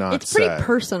should not. It's pretty say.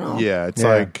 personal. Yeah, it's Yeah.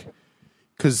 like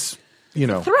because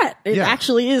Threat. It Yeah.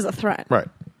 actually is a threat. right.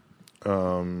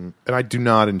 And I do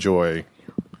not enjoy.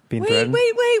 being Wait. threatened.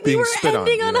 We Being were spit on,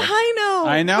 ending you on know? a high note.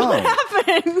 I know. What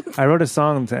happened? I wrote a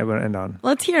song to end on.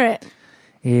 Let's hear it.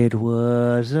 It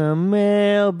was a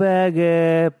mailbag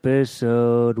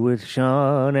episode with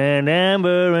Sean and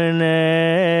Amber and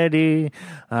Eddie.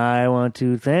 I want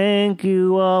to thank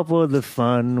you all for the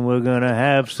fun. We're gonna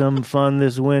have some fun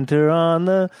this winter on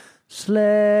the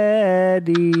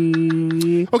sleddy.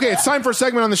 Okay, it's time for a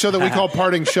segment on the show that we call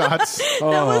Parting Shots.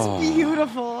 That was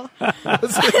beautiful.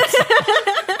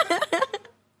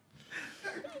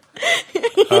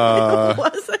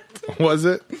 Was it? Was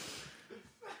it?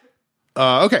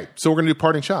 Okay, so we're gonna do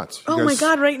Parting Shots. You Oh my guys-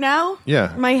 god! Right now,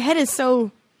 Yeah. my head is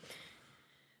so.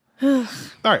 All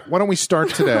right, why don't we start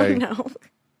today No.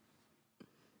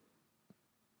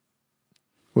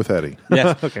 with Eddie?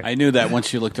 Yes. Okay. I knew that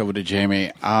once you looked over to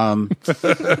Jamie.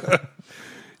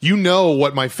 You know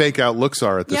what my fake out looks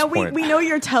are at this Yeah, point. we know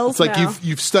your tells It's like now.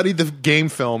 you've studied the game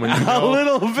film and you know, A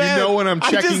little bit. You know when I'm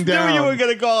checking I just down. knew you were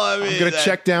going to call. I'm going to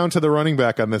check down to the running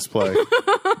back on this play.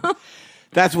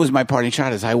 That was my parting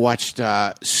shot. Is I watched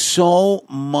so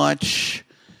much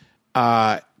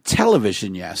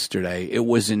television yesterday. It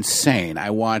was insane.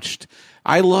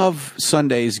 I love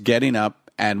Sundays getting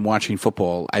up and watching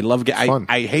football. I love. fun.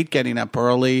 I hate getting up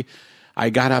early. I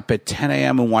got up at 10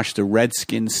 a.m. and watched the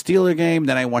Redskins Steeler game.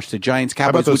 Then I watched the Giants How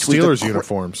Cowboys. about those which was Steelers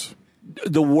uniforms?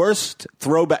 the worst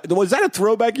throwback. Was that a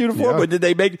throwback uniform, Yeah. or did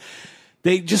they make?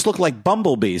 They just look like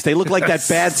bumblebees. They look like that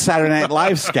bad Saturday Night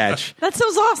Live sketch. That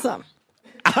sounds awesome.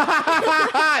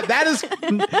 That is,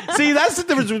 see, that's the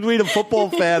difference between a football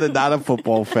fan and not a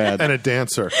football fan, And a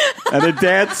dancer. and a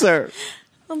dancer.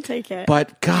 I'll take it.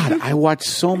 But God, I watched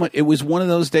so much. It was one of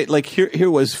those days. Like here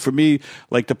was for me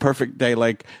like the perfect day.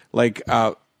 Like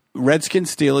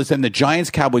Redskins Steelers and the Giants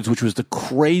Cowboys, which was the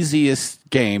craziest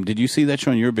game. Did you see that,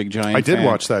 Sean? You're a big Giant. I did fan.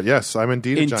 watch that. Yes, I'm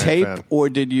indeed a in Giant tape, fan. or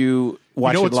did you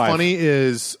watch You know it what's live? funny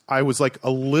is I was like a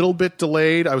little bit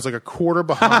delayed. I was like a quarter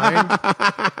behind.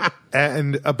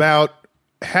 And about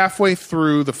halfway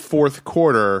through the fourth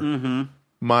quarter,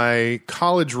 my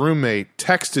college roommate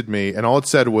texted me, and all it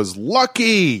said was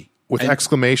 "lucky" with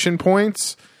exclamation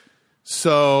points.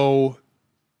 So,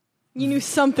 you knew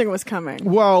something was coming.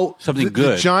 well, Something the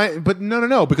good. Giant, but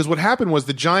no, because what happened was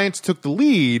the Giants took the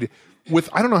lead with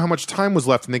I don't know how much time was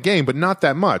left in the game, but not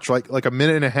that much, like a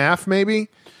minute and a half maybe.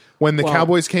 When the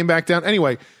Cowboys came back down.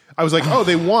 Anyway, I was like, oh,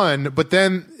 they won, but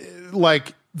then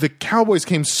like the Cowboys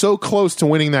came so close to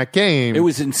winning that game. It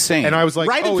was insane. And I was like,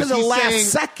 right oh, into is the he last saying,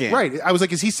 second. Right. I was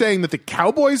like, is he saying that the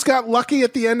Cowboys got lucky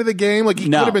at the end of the game? Like he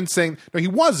No. could have been saying, no, he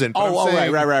wasn't. But Oh, I'm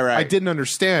saying, right. I didn't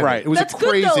understand. Right. It was That's a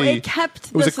crazy. good, though. It kept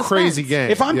It was the a crazy suspense.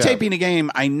 game. If I'm Yeah. taping a game,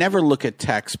 I never look at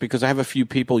text because I have a few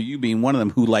people, you being one of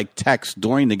them, who like text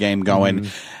during the game going,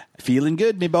 feeling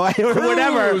good, me boy, or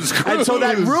whatever. And so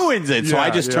that cruise. ruins it. So Yeah, I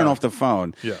just turn yeah. off the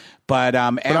phone. Yeah. But, But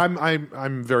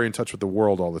I'm very in touch with the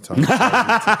world all the time.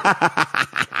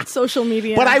 Social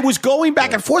media. But I was going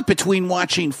back and forth between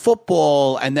watching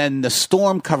football and then the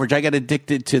storm coverage. I got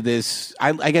addicted to this.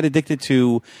 I got addicted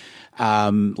to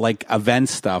like event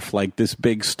stuff, like this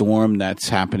big storm that's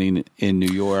happening in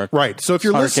New York. Right. So if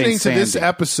you're Hurricane listening to this Sandy.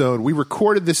 episode, we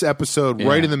recorded this episode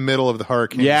right in the middle of the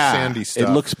Hurricane Sandy it stuff.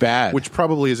 looks bad. Which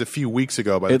probably is a few weeks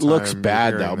ago by the It time looks you're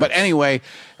bad hearing though. this. But anyway,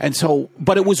 and so,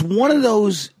 but it was one of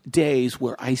those days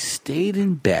where I stayed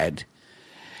in bed,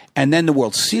 and then the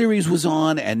World Series was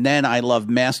on, and then I loved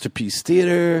Masterpiece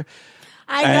Theater.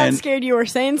 I got and- scared you were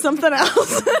saying something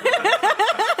else.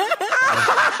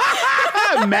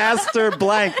 Master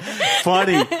blank.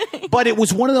 Funny. But it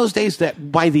was one of those days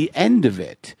that by the end of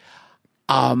it,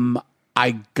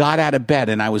 I got out of bed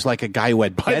and I was like a guy who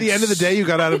had By the end of the day, you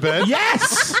got out of bed?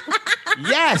 Yes.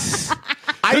 Yes.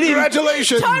 I didn't,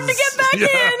 Congratulations. Time to get back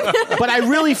in. but I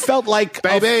really felt like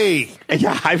Baby.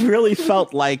 Yeah, I really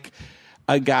felt like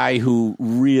a guy who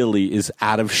really is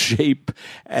out of shape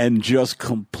and just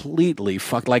completely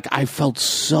fucked. Like I felt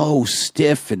so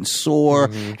stiff and sore.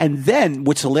 And then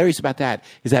what's hilarious about that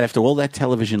is that after all that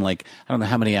television, like I don't know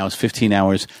how many hours, 15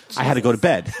 hours, I had to go to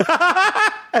bed.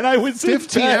 and I was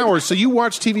 15 hours. So you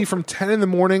watch TV from 10 in the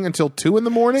morning until 2 in the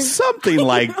morning?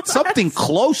 Something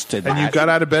close to that. And you got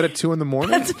out of bed at 2 in the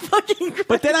morning? That's fucking crazy.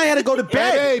 But then I had to go to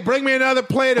bed. Hey, bring me another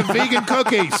plate of vegan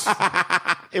cookies.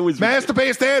 It was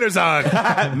Masturbate standards on.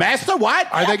 Master what?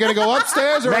 Are they going to go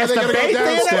upstairs or are they going to go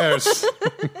Masturbate downstairs?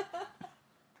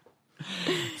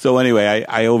 So anyway,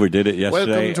 I overdid it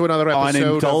yesterday. Welcome to another episode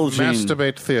of indulging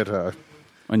Masturbate Theater.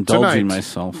 Indulging Tonight.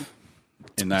 myself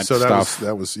in that So stuff.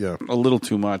 that was yeah. A little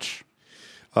too much.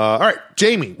 All right,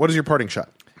 Jamie, what is your parting shot?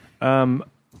 I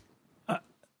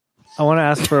want to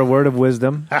ask for a word of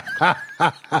wisdom.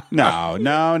 No.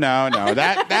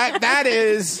 That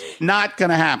is not going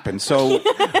to happen. So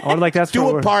I would like to ask do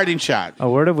for a parting shot. a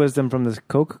word of wisdom from this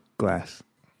Coke glass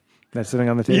that's sitting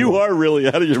on the table. You are really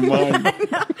out of your mind.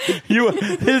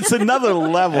 It's another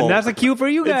level. And that's a cue for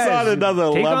you guys. It's on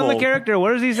another Take level. on the character.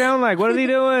 What does he sound like? What is he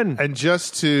doing? And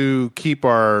just to keep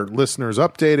our listeners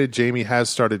updated, Jamie has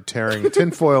started tearing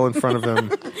tinfoil in front of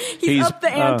him. He's up the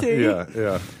ante.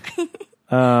 Yeah.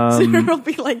 Soon it'll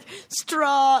be like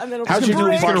straw, and then it'll How'd be you do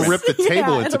break. He's going to rip the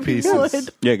table into it'll be pieces. good.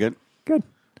 Yeah, good. Good.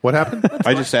 What happened?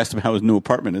 I just asked him how his new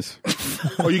apartment is.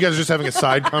 Oh, you guys are just having a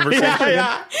side conversation?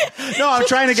 No, I'm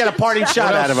trying to get a parting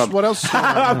shot out of him. What else?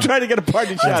 I'm trying to get a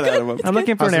parting shot out of him. I'm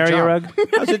looking for How's an the area job? rug.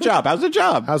 How's the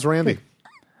job? How's Randy?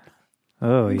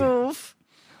 Oh, yeah. Oof.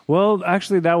 Well,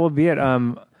 actually, that will be it.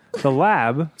 The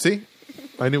lab, See?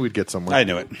 I knew we'd get somewhere. I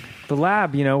knew it.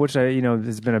 which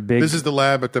has been a big. This is the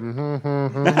lab at the...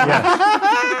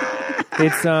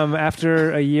 It's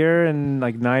after a year and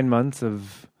like 9 months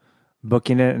of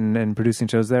booking it and producing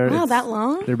shows there. Wow, it's- that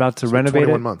long? They're about to renovate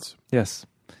 21 it. months. Yes.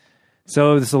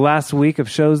 So this is the last week of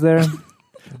shows there.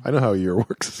 I know how a year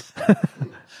works.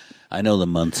 I know the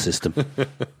month system. They're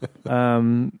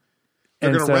And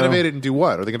going to so renovate it and do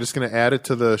what? Are they just going to add it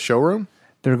to the showroom?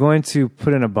 They're going to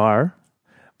put in a bar,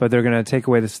 but they're going to take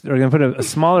away this. They're going to put a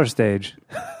smaller stage.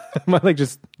 Like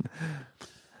just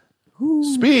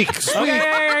Speak.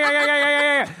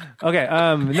 okay.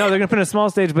 No, they're going to put in a small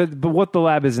stage, but what the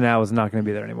lab is now is not going to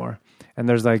be there anymore. And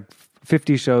there's like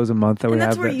 50 shows a month that we And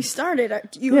have. that's where that- you started.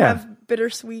 You Yeah. have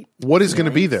bittersweet. What is going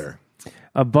to be there?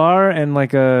 a bar and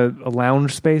like a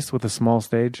lounge space with a small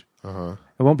stage. It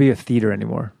won't be a theater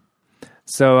anymore.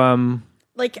 So,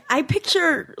 Like, I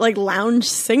picture, like, lounge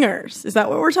singers. Is that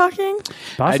what we're talking?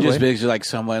 possibly. I just picture like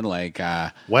someone like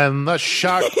When the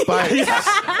shark bites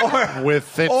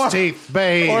with its teeth,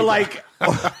 babe. or like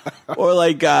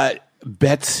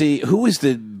Betsy, who was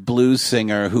the blues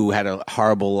singer who had a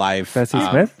horrible life? Bessie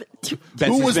Smith? Betsy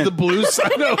Who was Smith. the blues?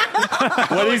 I know.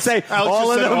 What did he say? Alex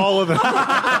just said all of them.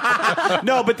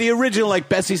 No, but the original, like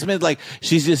Bessie Smith, like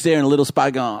she's just there in a little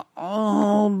spot going,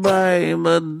 "Oh,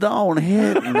 baby, don't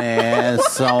hit me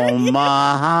so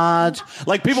much."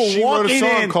 Like people She wrote a walking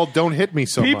song in, called "Don't Hit Me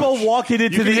So people Much." walking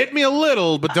into You the can hit me a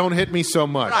little, but don't hit me so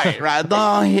much. right,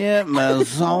 don't hit me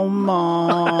so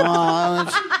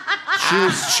much.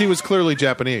 She was clearly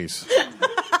Japanese.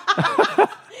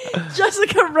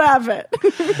 Jessica Rabbit.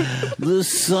 The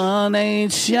sun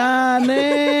ain't shining,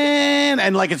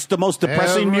 and like it's the most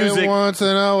depressing Every music. once in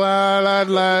a while, I'd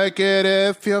like it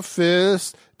if your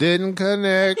fist didn't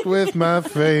connect with my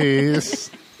face.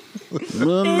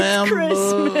 Remember,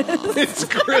 Christmas. It's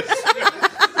Christmas.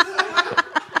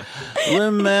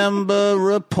 remember,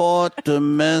 report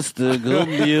domestic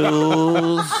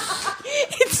abuse.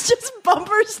 It's just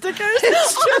bumper stickers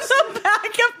on the back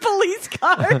of police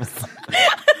cars.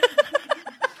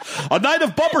 A night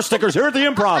of bumper stickers here at the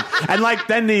Improv, and like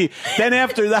then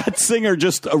after that singer,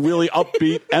 just a really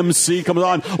upbeat MC comes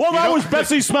on. Well, that was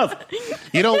Bessie Smith.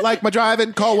 You don't like my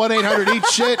driving? Call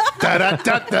 1-800-EAT-SHIT.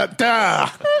 Da-da-da-da-da.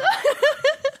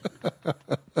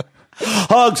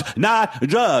 Hugs, not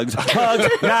drugs. Hugs,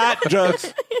 not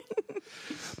drugs.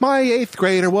 My 8th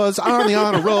grader was on the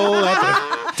honor roll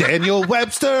at the Daniel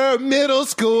Webster Middle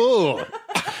School.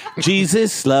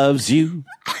 Jesus loves you.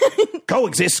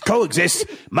 Coexist,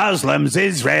 Muslims,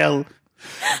 Israel.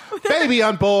 Baby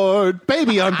on board,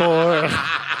 baby on board.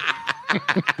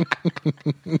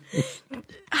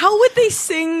 How would they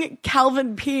sing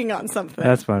Calvin peeing on something?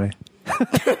 That's funny.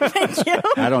 Thank you.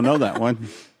 I don't know that one.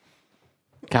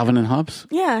 Calvin and Hobbes?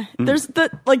 Yeah, there's the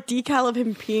like decal of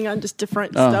him peeing on just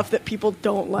different stuff that people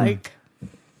don't like.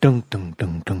 Dun, dun,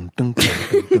 dun, dun, dun, dun,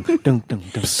 dun, dun, dun, dun,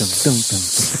 dun,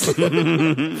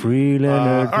 dun. Free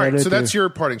Leonard. All right, so Predator. that's your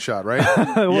parting shot, right?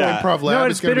 Yeah. Improv Lab No,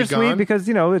 is it's going to be bittersweet gone. because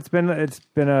it's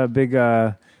been a big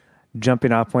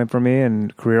jumping off point for me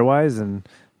and career wise, and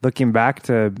looking back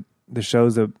to the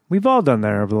shows that we've all done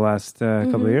there over the last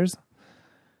couple of years.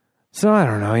 So I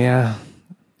don't know. Yeah,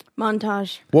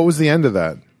 Montage. What was the end of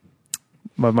that?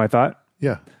 my thought.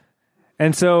 Yeah.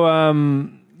 And so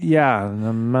Yeah.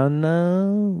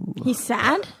 No. He's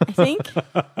sad, I think.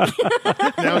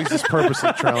 Now he's just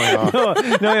purposely trailing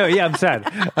off. No, yeah, I'm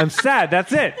sad. I'm sad.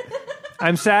 That's it.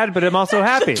 I'm sad, but I'm also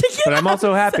happy. Mixed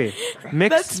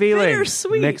That's feelings.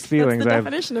 bittersweet. Mixed feelings. That's I the have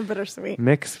definition of bittersweet.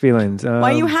 mixed feelings.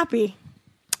 Why are you happy?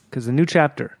 Because a new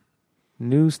chapter.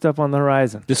 New stuff on the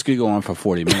horizon. This could go on for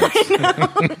 40 minutes.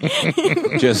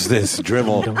 Just this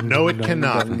drivel. No, it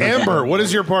cannot. Amber, what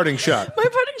is your parting shot? My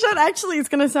parting shot actually is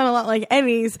going to sound a lot like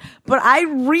Eddie's, but I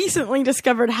recently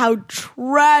discovered how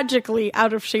tragically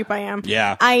out of shape I am.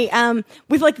 Yeah. I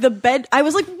with like the bed, I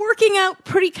was like working out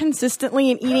pretty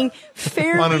consistently and eating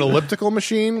fairly. On an elliptical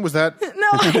machine? Was that? No,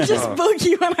 I just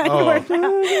boogie when I work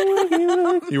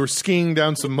out. You were skiing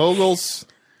down some moguls?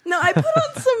 No, I put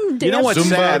on some dance. You know what's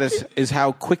Zumba. sad is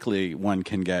how quickly one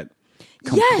can get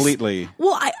completely. Yes.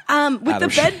 Well, I with out the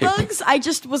of bed shape. bugs, I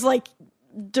just was like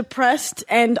depressed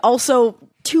and also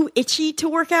too itchy to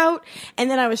work out.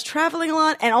 And then I was traveling a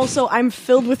lot, and also I'm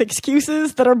filled with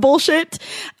excuses that are bullshit.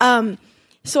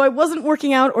 So I wasn't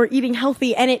working out or eating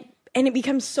healthy, and it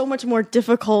becomes so much more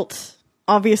difficult.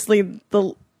 Obviously,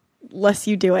 the less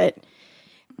you do it.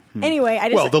 Anyway, I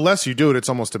just Well, the less you do it, it's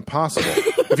almost impossible.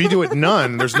 If you do it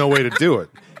none, there's no way to do it.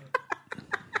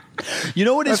 You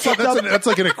know what is fucked up? That's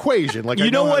like an equation. Like, I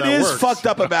You know how what that is works. fucked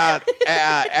up about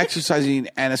exercising,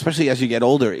 and especially as you get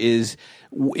older, is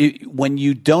when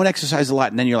you don't exercise a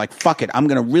lot, and then you're like, "Fuck it, I'm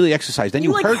going to really exercise." Then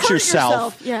you like, hurt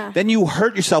yourself. Yeah. Then you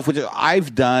hurt yourself, which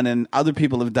I've done and other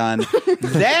people have done.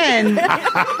 then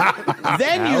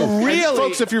you really,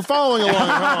 Folks, if you're following along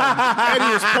at home,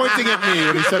 Eddie is pointing at me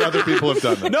when he said other people have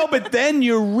done that. no, but then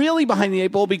you're really behind the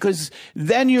eight ball because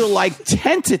then you're like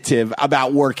tentative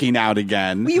about working out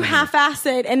again. you half-ass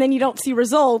it, and then you don't see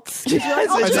results. You're like,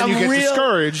 oh, And just then you get real-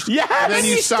 discouraged. Yes. And then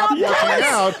you You stop stop- working yes.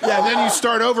 out. And then you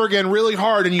start over again really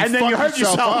hard and you and then fuck you hurt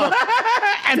yourself, up.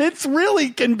 and it's really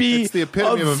can be It's the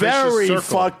epitome of a vicious very circle.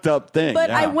 fucked up thing. But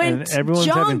I yeah. went And everyone's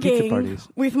having pizza jogging parties.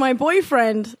 with my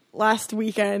boyfriend last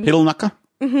weekend, Hiddlenaka?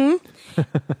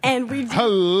 and we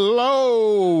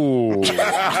Hello.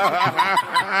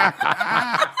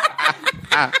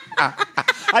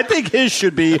 I think his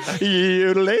should be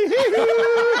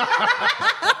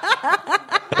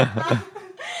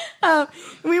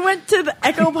we went to the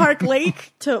Echo Park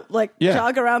Lake to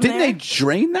jog around Didn't there. they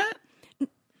drain that?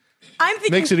 I'm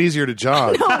thinking Makes it easier to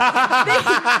jog. they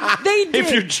did.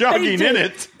 If you're jogging They in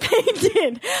did. it. They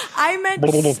did. I meant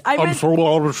so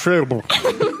out of shape.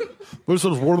 This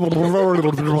is very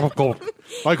difficult.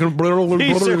 I can barely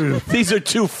breathe. These are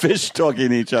two fish talking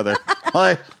to each other.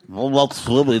 Hi. Well, not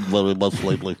swimming very much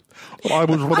lately. I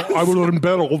was in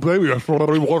bed all day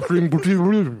yesterday watching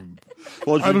TV.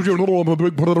 I don't know I'm a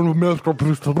big fan of Master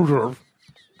Priest.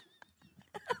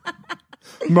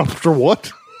 Master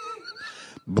what?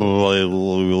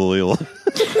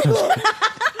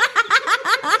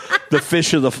 The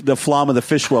fish of the flam of the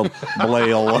fish world. What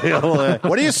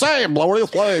are you saying? What are you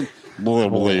saying?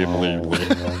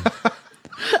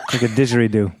 Like a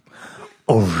didgeridoo.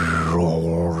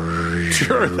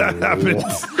 Sure, that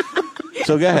happens.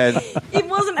 So go ahead. it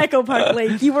wasn't Echo Park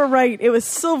Lake. You were right. It was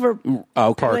Silver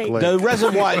Okay. Lake. The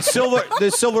reservoir,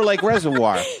 the Silver Lake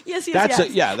Reservoir. Yes, That's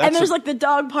yes. that's and there's a- like the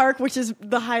dog park, which is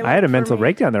the highlight. I had a for mental me.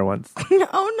 breakdown there once.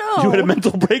 Oh no! You had a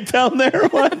mental breakdown there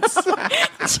once.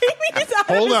 Jamie's out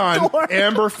Hold of his on. door.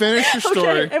 Amber, finish your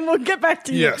story. Okay, and we'll get back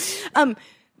to you. Yes.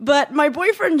 But my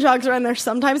boyfriend jogs around there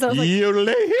sometimes. I was like, and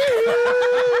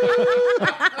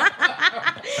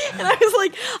I was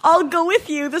like, I'll go with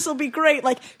you. This will be great.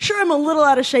 Like, sure, I'm a little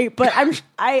out of shape, but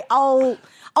I'll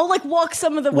like walk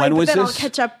some of the way, When but was then I'll this?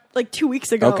 catch up like 2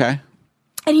 weeks ago. Okay.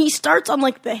 And he starts on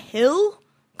like the hill,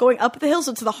 going up the hill,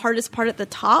 so it's the hardest part at the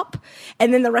top,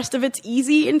 and then the rest of it's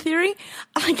easy in theory.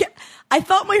 Like, I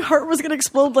thought my heart was gonna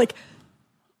explode like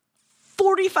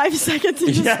 45 seconds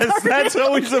into Yes, starting. that's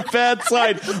always a bad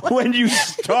sign when you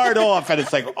start off and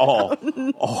it's like,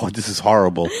 oh, this is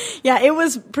horrible. Yeah, it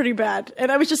was pretty bad,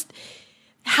 and I was just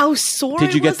how sore.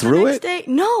 Did I you get was the through next it? Day.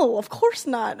 No, of course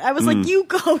not. I was like, "You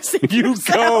go, save You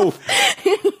yourself."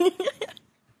 go.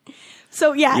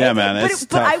 So yeah, Yeah, man, it's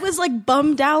but tough. I was like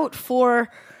bummed out for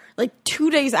like 2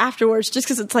 days afterwards, just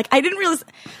because it's like I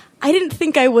didn't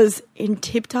think I was in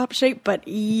tip-top shape, but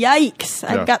yikes,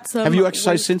 Yeah. I've got some. Have you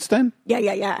exercised since then?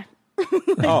 Yeah.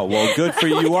 Oh, well, good for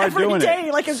you. You are Every doing day,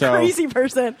 it. like a So- crazy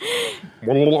person,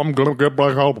 Well, I'm gonna get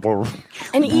back out there.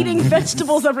 and eating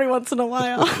vegetables every once in a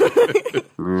while.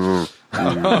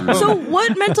 So,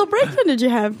 what mental breakdown did you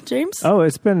have, James? Oh,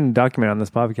 it's been documented on this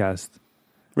podcast.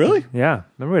 Really? Yeah.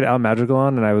 Remember we had Al Madrigal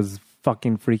on and I was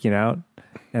fucking freaking out?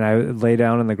 And I lay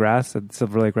down in the grass at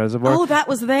Silver Lake Reservoir. Oh, that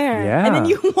was there. Yeah. And then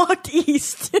you walked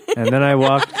east. And then I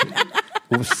walked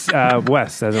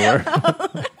west, as it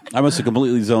were. I must have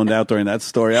completely zoned out during that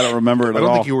story. I don't remember it at I don't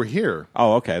all. think you were here.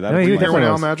 Oh, okay. No, you Were you here when definitely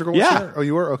Al was. Madrigal was Yeah. here? Oh,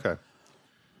 you were? Okay.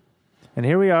 And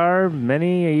here we are,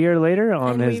 many a year later,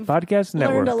 on And his we've podcast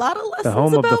network, Learned a lot of lessons the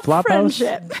home of the about Flophouse.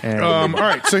 friendship. And All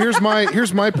right. So here's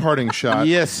my parting shot.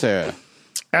 Yes, sir.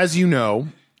 As you know,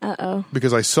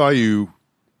 because I saw you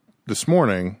this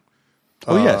morning.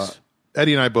 Oh, yes.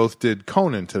 Eddie and I both did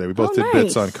Conan today. We both did nice.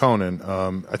 bits on Conan.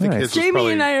 I think Nice. his was Jamie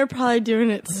probably, and I are probably doing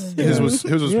it soon. his was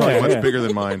probably much yeah. bigger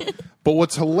than mine. But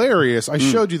what's hilarious, I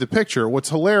showed you the picture. What's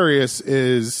hilarious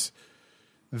is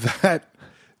that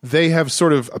they've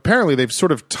sort of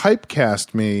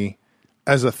typecast me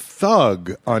as a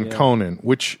thug on Conan,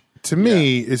 which to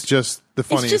me is just the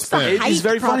funniest just the thing. height. It's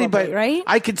very funny, probably, but right?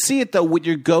 I could see it though with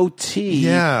your goatee,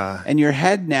 Yeah. and your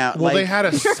head now. Well, they had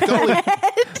a Scully.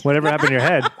 whatever happened to your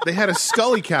head? They had a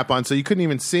Scully cap on, so you couldn't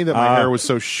even see that my hair was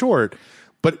so short.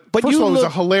 But first you of all, it was a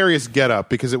look- hilarious getup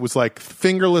because it was like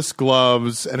fingerless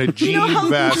gloves and a jean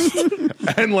vest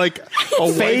and like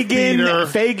a white beater.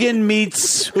 Fagin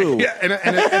meets who? Yeah, and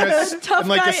Tough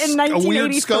guy in a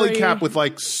weird 1983. Scully cap with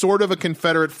like sort of a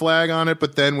Confederate flag on it,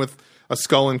 but then with a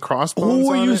skull and crossbones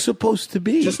Who are on you it. supposed to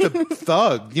be? Just a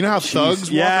thug. You know how thugs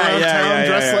walk Yeah, around yeah, town yeah,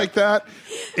 dressed yeah. like that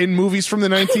in movies from the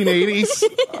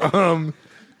 1980s?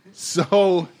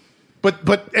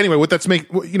 But anyway, what that's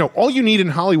all you need in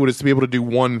Hollywood is to be able to do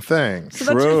one thing. So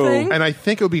that's your thing? And I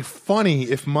think it would be funny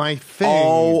if my thing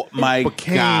Oh, my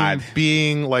became God.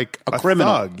 being like a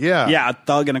criminal. thug. Yeah. Yeah, a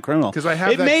thug and a criminal. Because I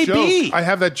have it that may joke. be. I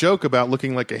have that joke about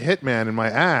looking like a hitman in my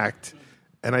act,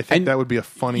 and I think And that would be a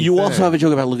funny You thing. also have a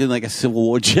joke about looking like a Civil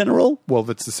War general. Well,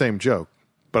 that's the same joke.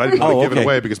 But I didn't want to give it okay.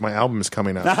 away because my album is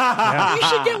coming out. You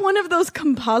should get one of those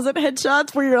composite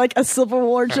headshots where you're like a Civil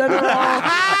War general.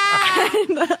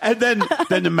 And then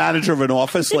the manager of an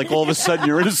office, like all of a sudden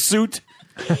you're in a suit.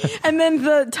 And then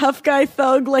the tough guy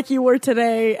thug like you were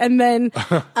today. And then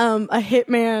a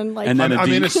hitman like And then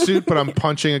I'm in a suit, but I'm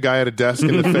punching a guy at a desk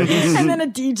in the face. and then a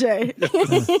DJ.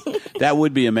 That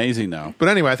would be amazing, though. But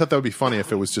anyway, I thought that would be funny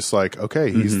if it was just like,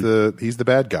 okay, he's the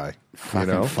bad guy. You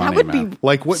know, Funny, That would man. be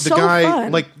like what the so guy,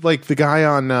 fun. like the guy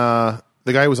on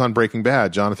the guy who was on Breaking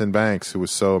Bad, Jonathan Banks, who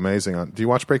was so amazing. Do you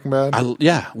watch Breaking Bad?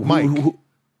 Yeah, Mike.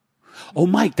 Oh,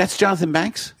 Mike, that's Jonathan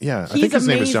Banks. Yeah, I He's think his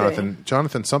name is amazing.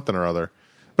 Jonathan something or other.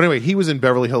 But anyway, he was in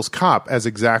Beverly Hills Cop as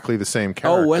exactly the same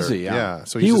character. Oh, was he? Yeah.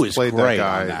 So he just was played great that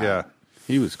guy. on that. Yeah.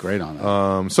 He was great on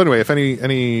that. So anyway, if any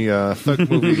thug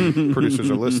movie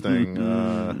producers are listening,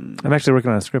 I'm actually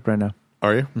working on a script right now.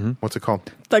 are you? What's it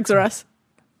called? Thugs R Us.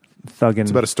 Thuggin'. It's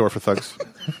about a store for thugs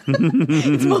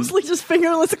It's mostly just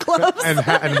fingerless gloves.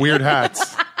 and weird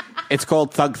hats. It's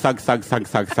called Thug. Oh,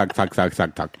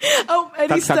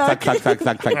 Eddie's stuck.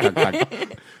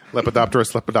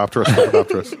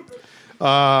 Lepidopterus.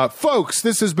 Folks,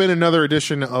 this has been another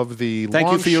edition of the Thank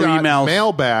you Long for your Shot emails.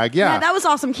 Mailbag. Yeah, Yeah, that was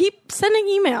awesome. Keep sending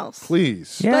emails.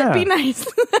 please. Yeah. But be nice.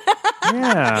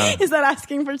 Yeah. Is that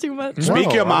asking for too much? Speak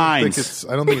No, your I minds.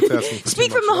 don't think it's asking for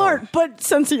Speak too from much the at all. heart, but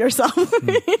censor yourself.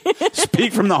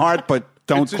 Speak from the heart, but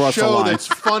don't It's a cross the show line. that's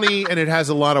funny and it has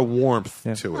a lot of warmth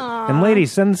to it. And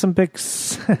ladies, send some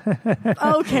pics.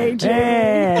 Okay,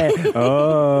 Jay. Hey.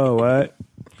 Oh, what?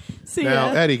 See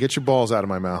Now, ya. Eddie, get your balls out of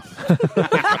my mouth.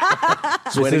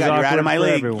 Swear to is God, you're out awkward of my for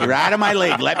league. everyone. You're out of my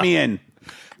league. Let me in.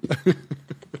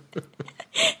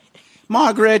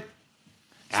 Margaret,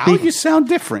 how you sound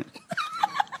different.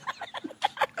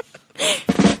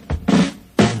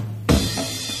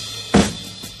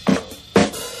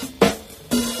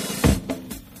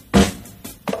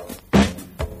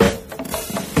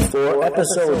 For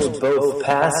episodes both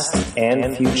past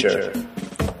and future.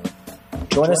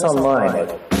 Join us online at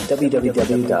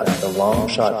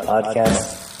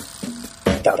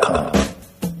www.thelongshotpodcast.com.